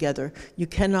work together. You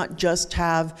cannot just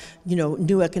have,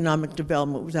 new economic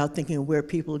development without thinking of where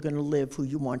people are going to live who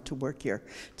you want to work here.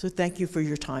 So thank you for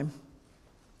your time.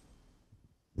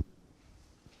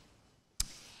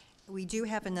 We do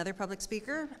have another public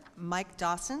speaker, Mike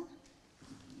Dawson.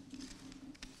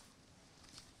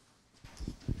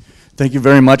 Thank you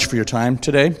very much for your time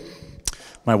today.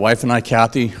 My wife and I,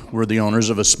 Kathy, we're the owners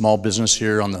of a small business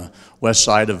here on the west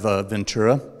side of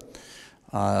Ventura.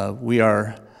 We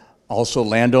are also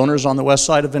landowners on the west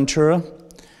side of Ventura,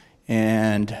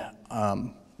 and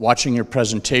watching your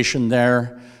presentation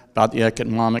there about the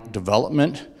economic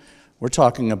development, we're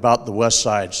talking about the west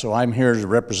side, so I'm here to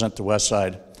represent the west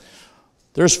side.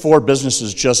 There's 4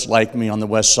 businesses just like me on the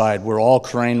west side. We're all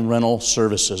crane rental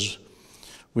services.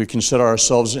 We consider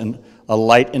ourselves in a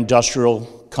light industrial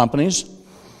companies,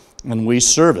 and we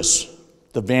service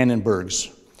the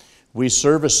Vandenbergs. We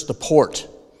service the port.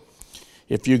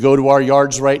 If you go to our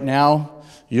yards right now,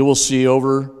 you will see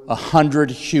over 100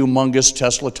 humongous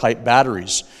Tesla-type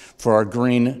batteries for our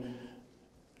green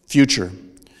future.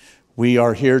 We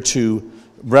are here to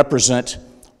represent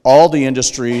all the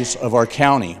industries of our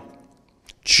county.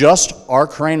 Just our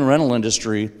crane rental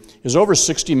industry is over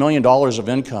 $60 million of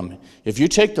income. If you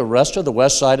take the rest of the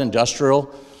West Side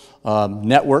Industrial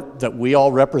network that we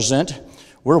all represent,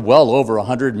 we're well over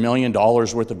 $100 million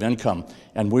worth of income,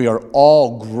 and we are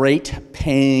all great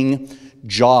paying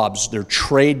jobs. They're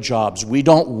trade jobs. We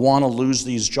don't want to lose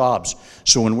these jobs.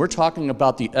 So when we're talking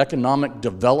about the economic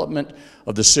development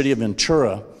of the city of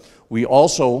Ventura, we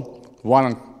also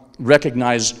want to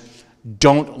recognize,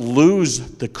 don't lose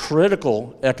the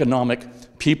critical economic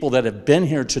people that have been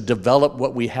here to develop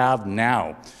what we have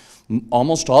now.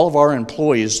 Almost all of our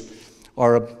employees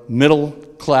are middle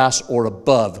class or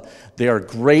above. They are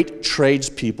great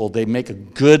tradespeople. They make a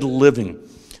good living.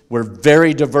 We're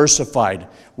very diversified.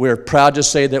 We're proud to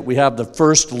say that we have the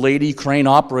first lady crane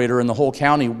operator in the whole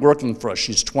county working for us.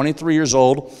 She's 23 years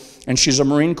old, and she's a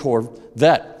Marine Corps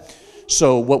vet.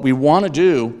 So what we want to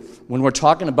do when we're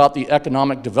talking about the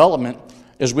economic development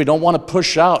is we don't want to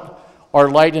push out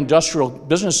our light industrial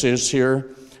businesses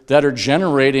here that are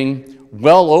generating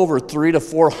well over 300 to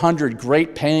 400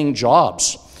 great paying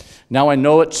jobs. Now, I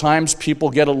know at times people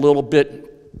get a little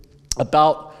bit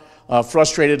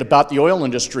frustrated about the oil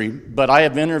industry, but I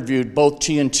have interviewed both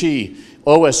TNT,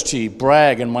 OST,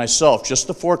 Bragg, and myself, just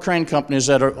the 4 crane companies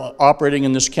that are operating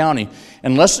in this county,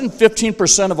 and less than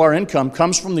 15% of our income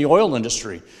comes from the oil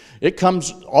industry.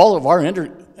 All of our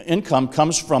income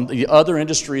comes from the other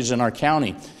industries in our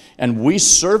county, and we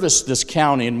service this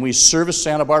county, and we service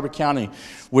Santa Barbara County.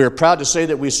 We're proud to say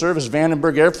that we service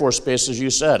Vandenberg Air Force Base, as you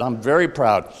said. I'm very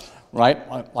proud. Right?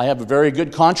 I have a very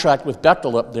good contract with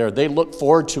Bechtel up there. They look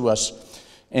forward to us.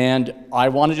 And I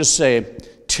want to just say,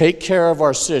 take care of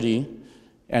our city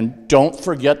and don't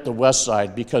forget the west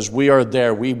side, because we are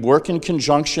there. We work in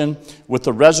conjunction with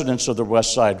the residents of the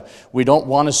west side. We don't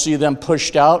want to see them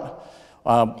pushed out.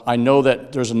 I know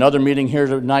that there's another meeting here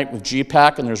tonight with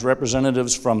GPAC, and there's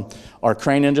representatives from our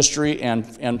crane industry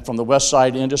and from the west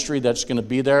side industry that's going to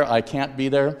be there. I can't be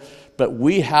there. but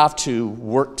we have to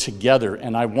work together.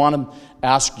 And I want to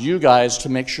ask you guys to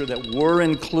make sure that we're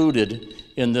included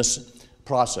in this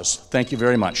process. Thank you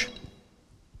very much.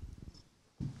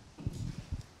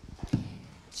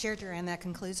 Chair Duran, that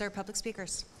concludes our public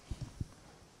speakers.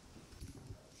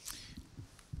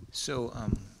 So,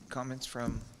 comments or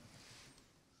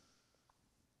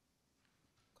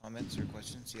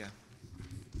questions? Yeah.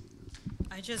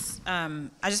 I just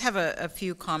have a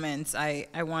few comments. I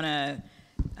want to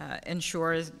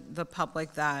ensure the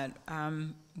public that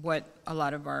what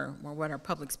our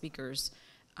public speakers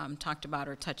talked about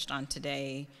or touched on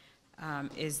today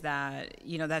is that,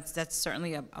 you know, that's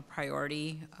certainly a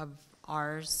priority of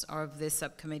ours, or of this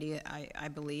subcommittee, I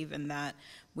believe, and that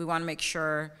we want to make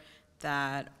sure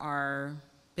that our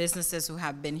businesses who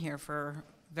have been here for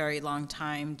a very long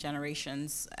time,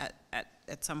 generations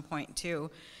at some point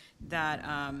too, that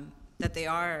that they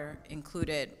are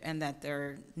included and that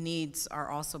their needs are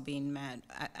also being met,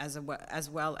 as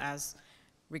well as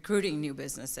recruiting new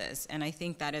businesses. And I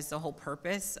think that is the whole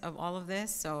purpose of all of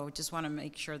this. So just want to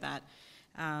make sure that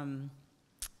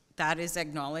that is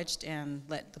acknowledged and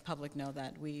let the public know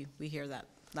that we hear that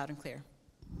loud and clear.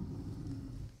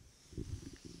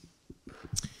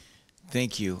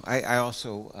 Thank you. I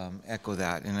also echo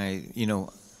that, and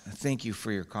thank you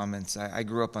for your comments. I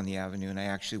grew up on the Avenue, and I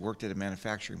actually worked at a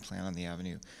manufacturing plant on the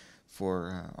Avenue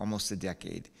for almost a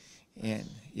decade. And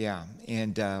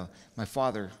my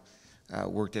father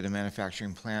worked at a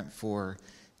manufacturing plant for,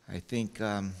 I think,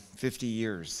 50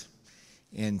 years.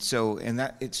 And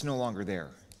that it's no longer there.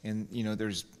 And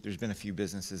there's been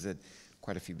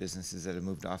quite a few businesses that have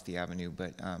moved off the Avenue,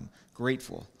 but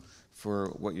grateful for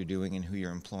what you're doing and who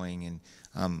you're employing.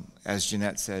 And as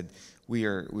Jeanette said, we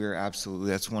are absolutely,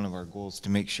 that's one of our goals, to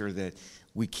make sure that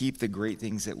we keep the great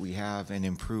things that we have and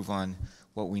improve on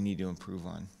what we need to improve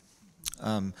on.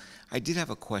 I did have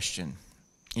a question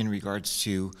in regards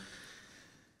to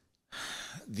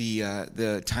the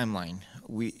timeline.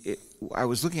 I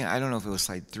was looking at, I don't know if it was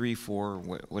slide 3, 4,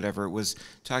 whatever, it was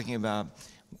talking about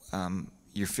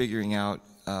you're figuring out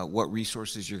what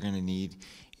resources you're going to need,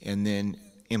 and then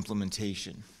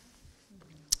implementation.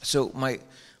 So my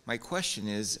question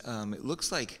is, it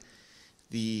looks like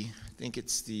I think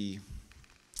it's the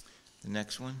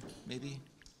next one, maybe?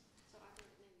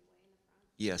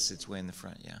 Yes, it's way in the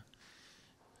front, yeah.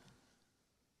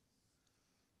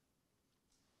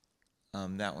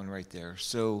 That one right there.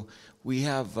 So we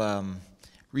have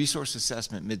resource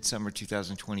assessment midsummer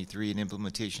 2023 and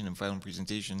implementation and final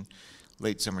presentation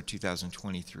late summer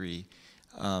 2023.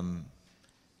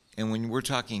 And when we're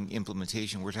talking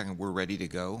implementation, we're ready to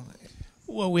go.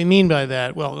 What we mean by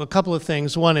that, well, a couple of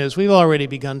things. One is we've already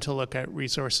begun to look at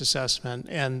resource assessment,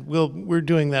 and we're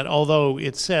doing that. Although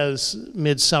it says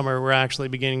midsummer, we're actually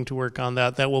beginning to work on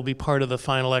that. That will be part of the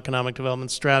final economic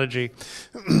development strategy.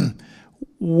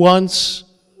 When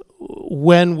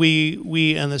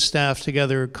we and the staff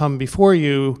together come before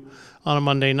you on a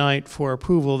Monday night for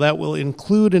approval, that will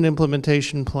include an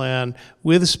implementation plan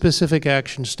with specific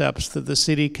action steps that the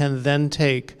city can then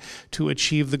take to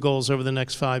achieve the goals over the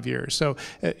next 5 years. So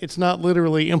it's not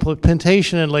literally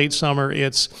implementation in late summer,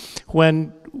 it's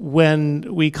when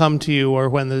we come to you or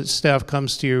when the staff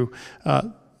comes to you,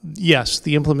 yes,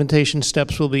 the implementation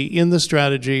steps will be in the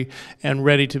strategy and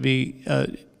ready to be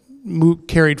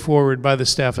carried forward by the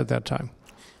staff at that time.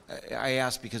 I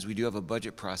asked because we do have a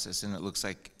budget process, and it looks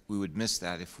like we would miss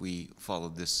that if we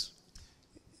followed this.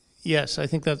 Yes, I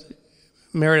think that,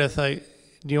 Meredith,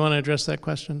 do you want to address that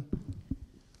question?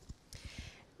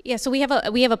 Yeah, so we have a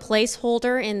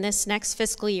placeholder in this next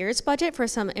fiscal year's budget for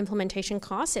some implementation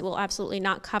costs. It will absolutely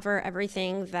not cover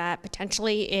everything that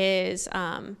potentially is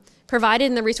provided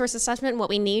in the resource assessment and what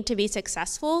we need to be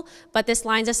successful, but this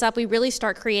lines us up. We really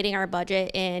start creating our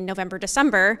budget in November,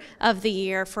 December of the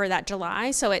year for that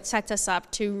July, so it sets us up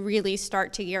to really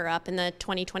start to gear up in the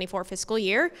 2024 fiscal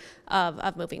year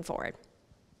of moving forward.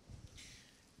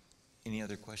 Any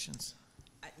other questions?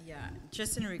 Yeah,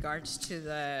 just in regards to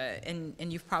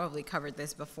and you've probably covered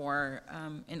this before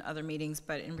in other meetings,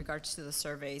 but in regards to the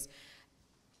surveys,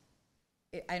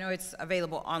 I know it's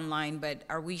available online, but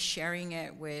are we sharing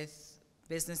it with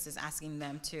businesses, asking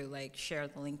them to share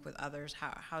the link with others?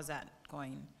 How's that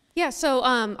going? Yeah, so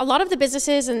a lot of the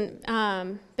businesses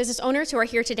and business owners who are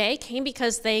here today came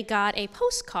because they got a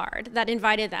postcard that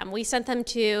invited them. We sent them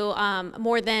to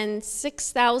more than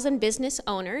 6,000 business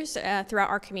owners throughout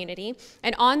our community,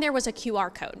 and on there was a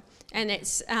QR code. And it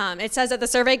says that the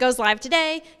survey goes live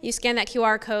today. You scan that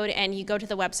QR code and you go to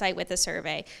the website with the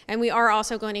survey. And we are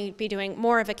also going to be doing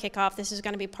more of a kickoff. This is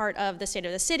going to be part of the State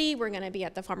of the City. We're going to be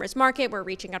at the farmers market. We're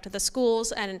reaching out to the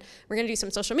schools, and we're going to do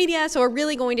some social media. So we're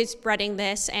really going to be spreading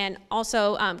this. And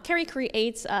also, Carrie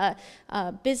creates a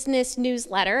business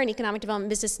newsletter, an economic development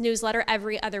business newsletter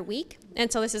every other week.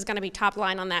 And so this is going to be top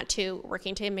line on that too,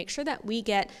 working to make sure that we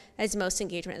get as most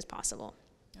engagement as possible.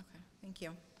 Okay, thank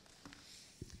you.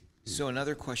 So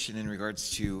another question in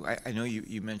regards to, I know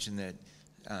you mentioned that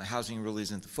housing really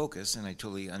isn't the focus, and I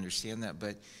totally understand that,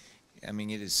 but I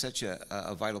mean, it is such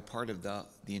a vital part of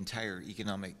the entire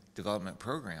economic development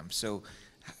program. So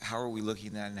how are we looking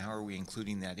at that, and how are we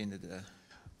including that into the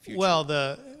future?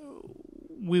 Well,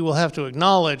 we will have to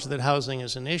acknowledge that housing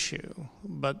is an issue,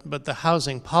 but the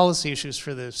housing policy issues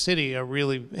for the city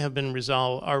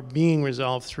are being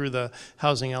resolved through the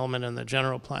housing element in the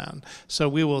general plan. So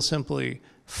we will simply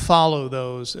follow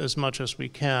those as much as we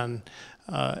can.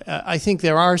 I think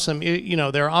there are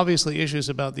there are obviously issues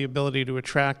about the ability to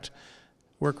attract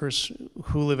workers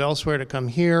who live elsewhere to come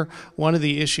here. One of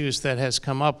the issues that has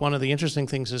come up, one of the interesting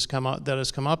things that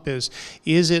has come up is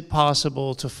it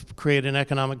possible to create an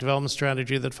economic development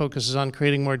strategy that focuses on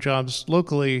creating more jobs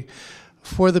locally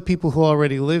for the people who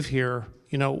already live here,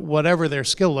 whatever their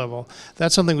skill level?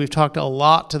 That's something we've talked a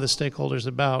lot to the stakeholders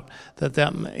about.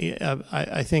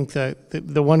 I think that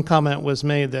the one comment was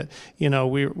made that,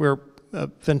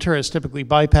 Ventura is typically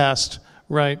bypassed,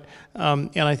 right?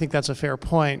 And I think that's a fair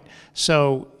point.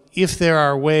 So if there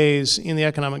are ways in the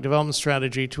economic development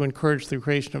strategy to encourage the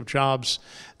creation of jobs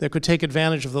that could take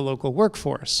advantage of the local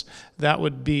workforce, that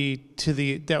would be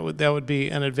that would be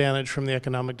an advantage from the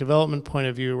economic development point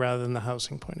of view rather than the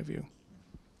housing point of view.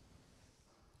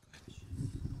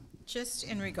 Just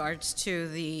in regards to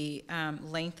the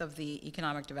length of the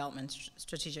economic development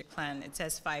strategic plan, it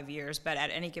says 5 years, but at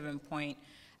any given point,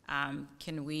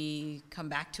 can we come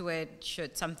back to it?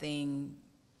 Should something,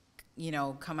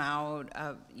 come out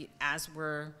as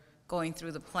we're going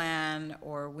through the plan,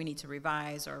 or we need to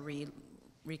revise or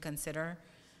reconsider?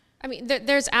 I mean,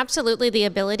 there's absolutely the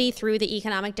ability through the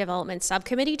Economic Development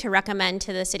Subcommittee to recommend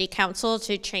to the City Council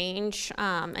to change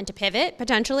and to pivot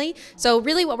potentially. So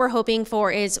really what we're hoping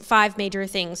for is 5 major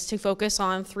things to focus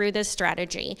on through this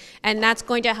strategy. And that's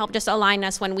going to help just align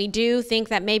us when we do think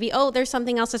that maybe, there's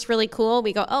something else that's really cool.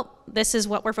 We go, this is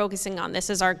what we're focusing on.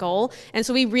 This is our goal. And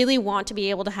so we really want to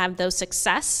be able to have those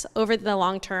success over the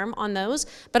long term on those.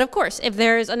 But of course, if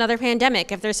there's another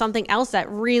pandemic, if there's something else that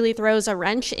really throws a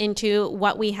wrench into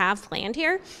what we have planned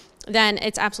here, then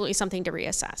it's absolutely something to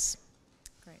reassess.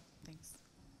 Great, thanks.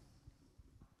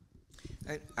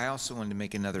 I also wanted to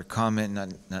make another comment,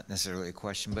 not necessarily a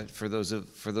question, but for those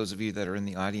of you that are in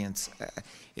the audience,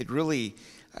 it really,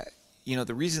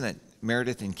 the reason that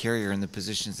Meredith and Carrie are in the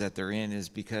positions that they're in is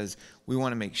because we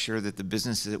want to make sure that the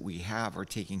businesses that we have are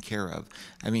taken care of.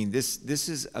 I mean, this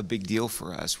is a big deal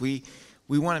for us. We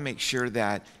want to make sure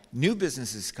that new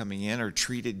businesses coming in are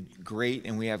treated great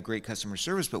and we have great customer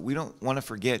service, but we don't want to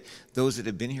forget those that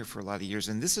have been here for a lot of years.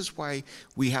 And this is why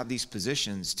we have these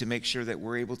positions, to make sure that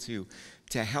we're able to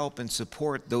help and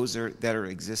support those that are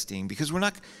existing, because we're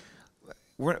not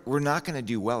going to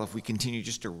do well if we continue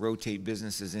just to rotate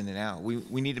businesses in and out.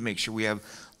 We need to make sure we have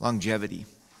longevity.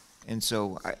 And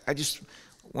so I just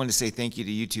want to say thank you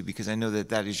to you two, because I know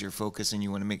that is your focus and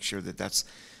you want to make sure that that's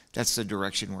the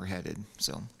direction we're headed.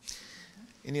 So,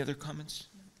 any other comments?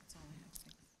 That's all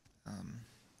I have.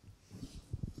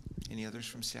 Any others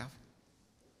from staff?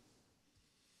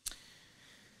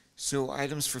 So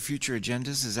items for future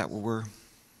agendas, is that what we're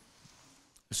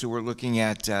looking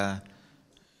at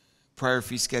prior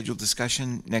fee schedule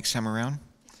discussion next time around,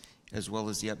 as well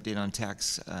as the update on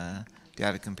tax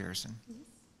data comparison.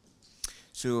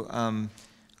 So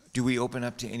do we open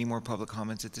up to any more public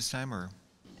comments at this time, or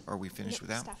are we finished with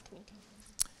that?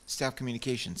 Staff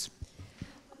communications.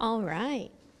 All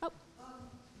right. The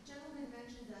gentleman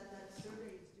mentioned that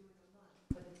survey is due in a month,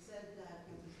 but it said that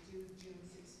it was due June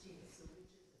 16th, so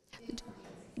which is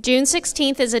it? June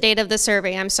 16th is the date of the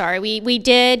survey. I'm sorry. We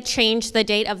did change the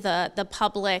date of the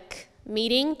public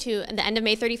meeting to the end of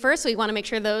May 31st, so we want to make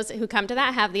sure those who come to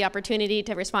that have the opportunity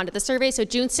to respond to the survey. So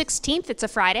June 16th, it's a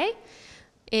Friday,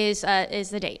 is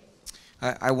the date.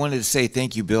 I wanted to say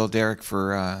thank you, Bill, Derek,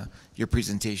 for your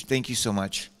presentation. Thank you so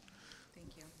much.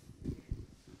 Thank you.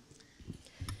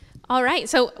 All right,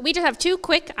 so we just have two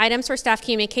quick items for staff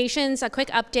communications. A quick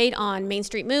update on Main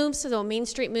Street Moves. So Main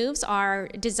Street Moves are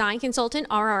design consultant,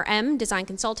 RRM Design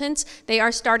Consultants. They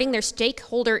are starting their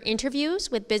stakeholder interviews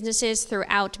with businesses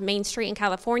throughout Main Street and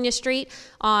California Street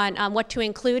on what to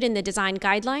include in the design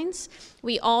guidelines.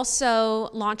 We also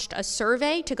launched a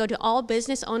survey to go to all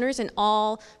business owners and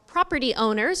all property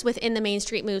owners within the Main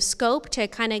Street Moves scope to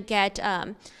kind of get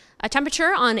a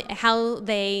temperature on how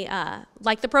they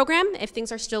like the program, if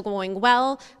things are still going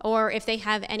well, or if they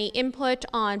have any input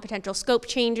on potential scope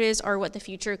changes or what the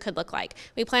future could look like.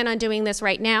 We plan on doing this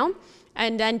right now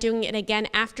and then doing it again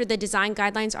after the design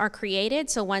guidelines are created.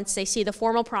 So once they see the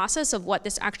formal process of what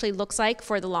this actually looks like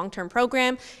for the long-term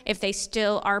program, if they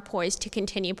still are poised to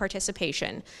continue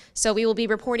participation. So we will be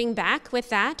reporting back with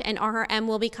that, and RRM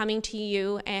will be coming to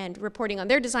you and reporting on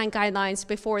their design guidelines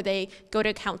before they go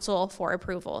to council for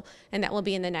approval. And that will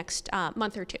be in the next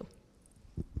month or two.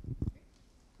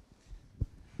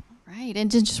 Right, and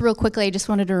just real quickly, I just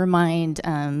wanted to remind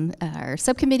our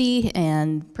subcommittee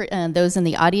and those in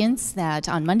the audience that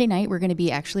on Monday night, we're going to be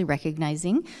actually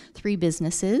recognizing 3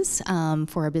 businesses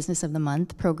for our Business of the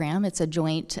Month program. It's a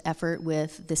joint effort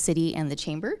with the city and the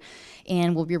chamber,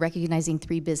 and we'll be recognizing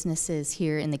 3 businesses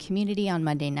here in the community on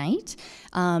Monday night.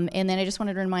 And then I just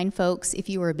wanted to remind folks, if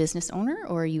you are a business owner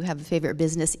or you have a favorite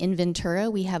business in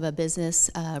Ventura, we have a business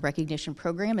recognition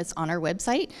program. It's on our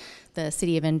website, the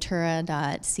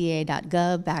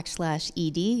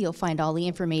cityofventura.ca.gov/ED. You'll find all the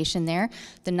information there.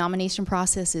 The nomination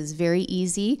process is very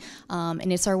easy,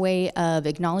 and it's our way of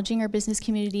acknowledging our business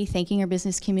community, thanking our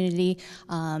business community,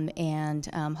 and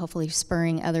hopefully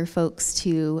spurring other folks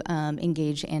to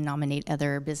engage and nominate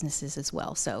other businesses as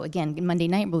well. So again, Monday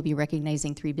night we'll be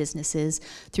recognizing 3 businesses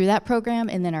through that program,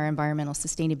 and then our environmental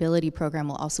sustainability program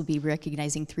will also be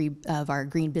recognizing 3 of our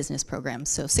green business programs.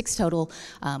 So 6 total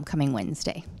coming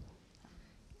Wednesday.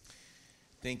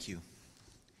 Thank you.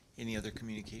 Any other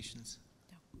communications?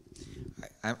 No.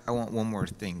 I want one more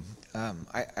thing.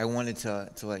 I wanted to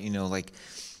let you know, like,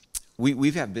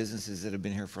 we've had businesses that have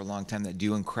been here for a long time that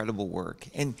do incredible work.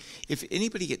 And if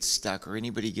anybody gets stuck or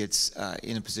anybody gets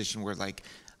in a position where, like,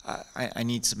 I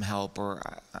need some help, or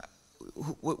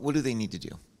what do they need to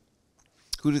do?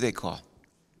 Who do they call?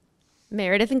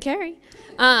 Meredith and Carrie.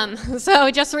 So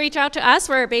just reach out to us.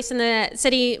 We're based in the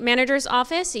city manager's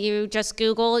office. You just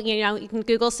Google, you can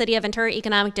Google City of Ventura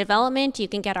Economic Development. You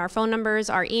can get our phone numbers,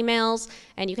 our emails,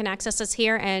 and you can access us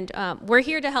here. And we're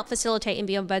here to help facilitate and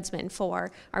be ombudsman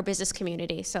for our business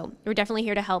community. So we're definitely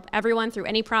here to help everyone through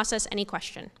any process, any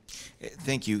question.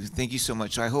 Thank you. Thank you so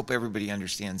much. I hope everybody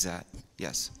understands that.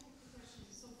 Yes.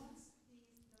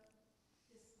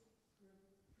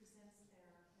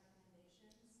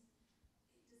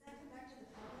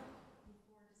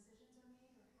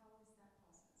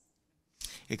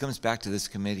 It comes back to this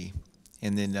committee,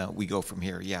 and then we go from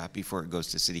here, yeah, before it goes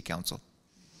to city council.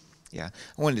 Yeah,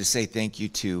 I wanted to say thank you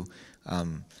to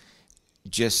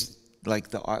just like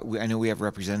I know we have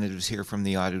representatives here from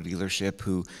the auto dealership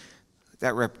who,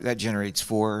 that generates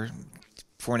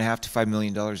 $4.5 to $5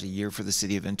 million a year for the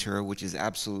city of Ventura, which is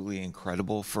absolutely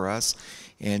incredible for us.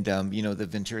 And the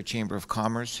Ventura Chamber of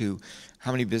Commerce, who,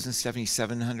 how many businesses, Stephanie,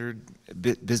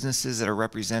 700 businesses that are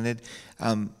represented.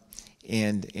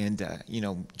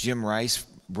 Jim Rice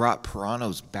brought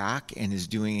Puranos back and is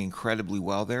doing incredibly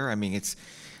well there. I mean,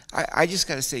 I just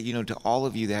got to say, to all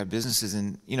of you that have businesses,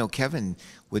 and, Kevin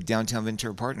with Downtown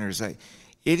Ventura Partners, it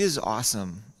is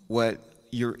awesome what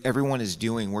everyone is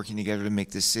doing, working together to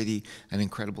make this city an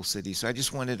incredible city. So I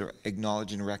just wanted to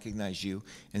acknowledge and recognize you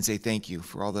and say thank you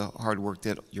for all the hard work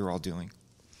that you're all doing.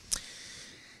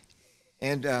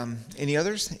 And any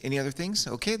others? Any other things?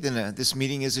 Okay, then this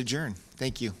meeting is adjourned.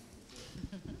 Thank you.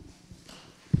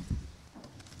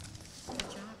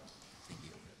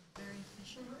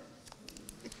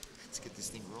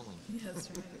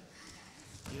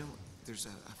 There's a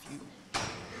few.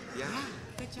 Yeah.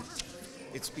 Good job.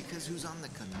 It's because who's on the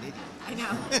committee? I know.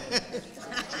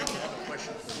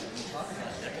 Question for you. Talking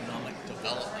about economic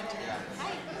development.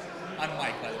 I'm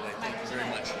Mike, by the way. Thank you very much.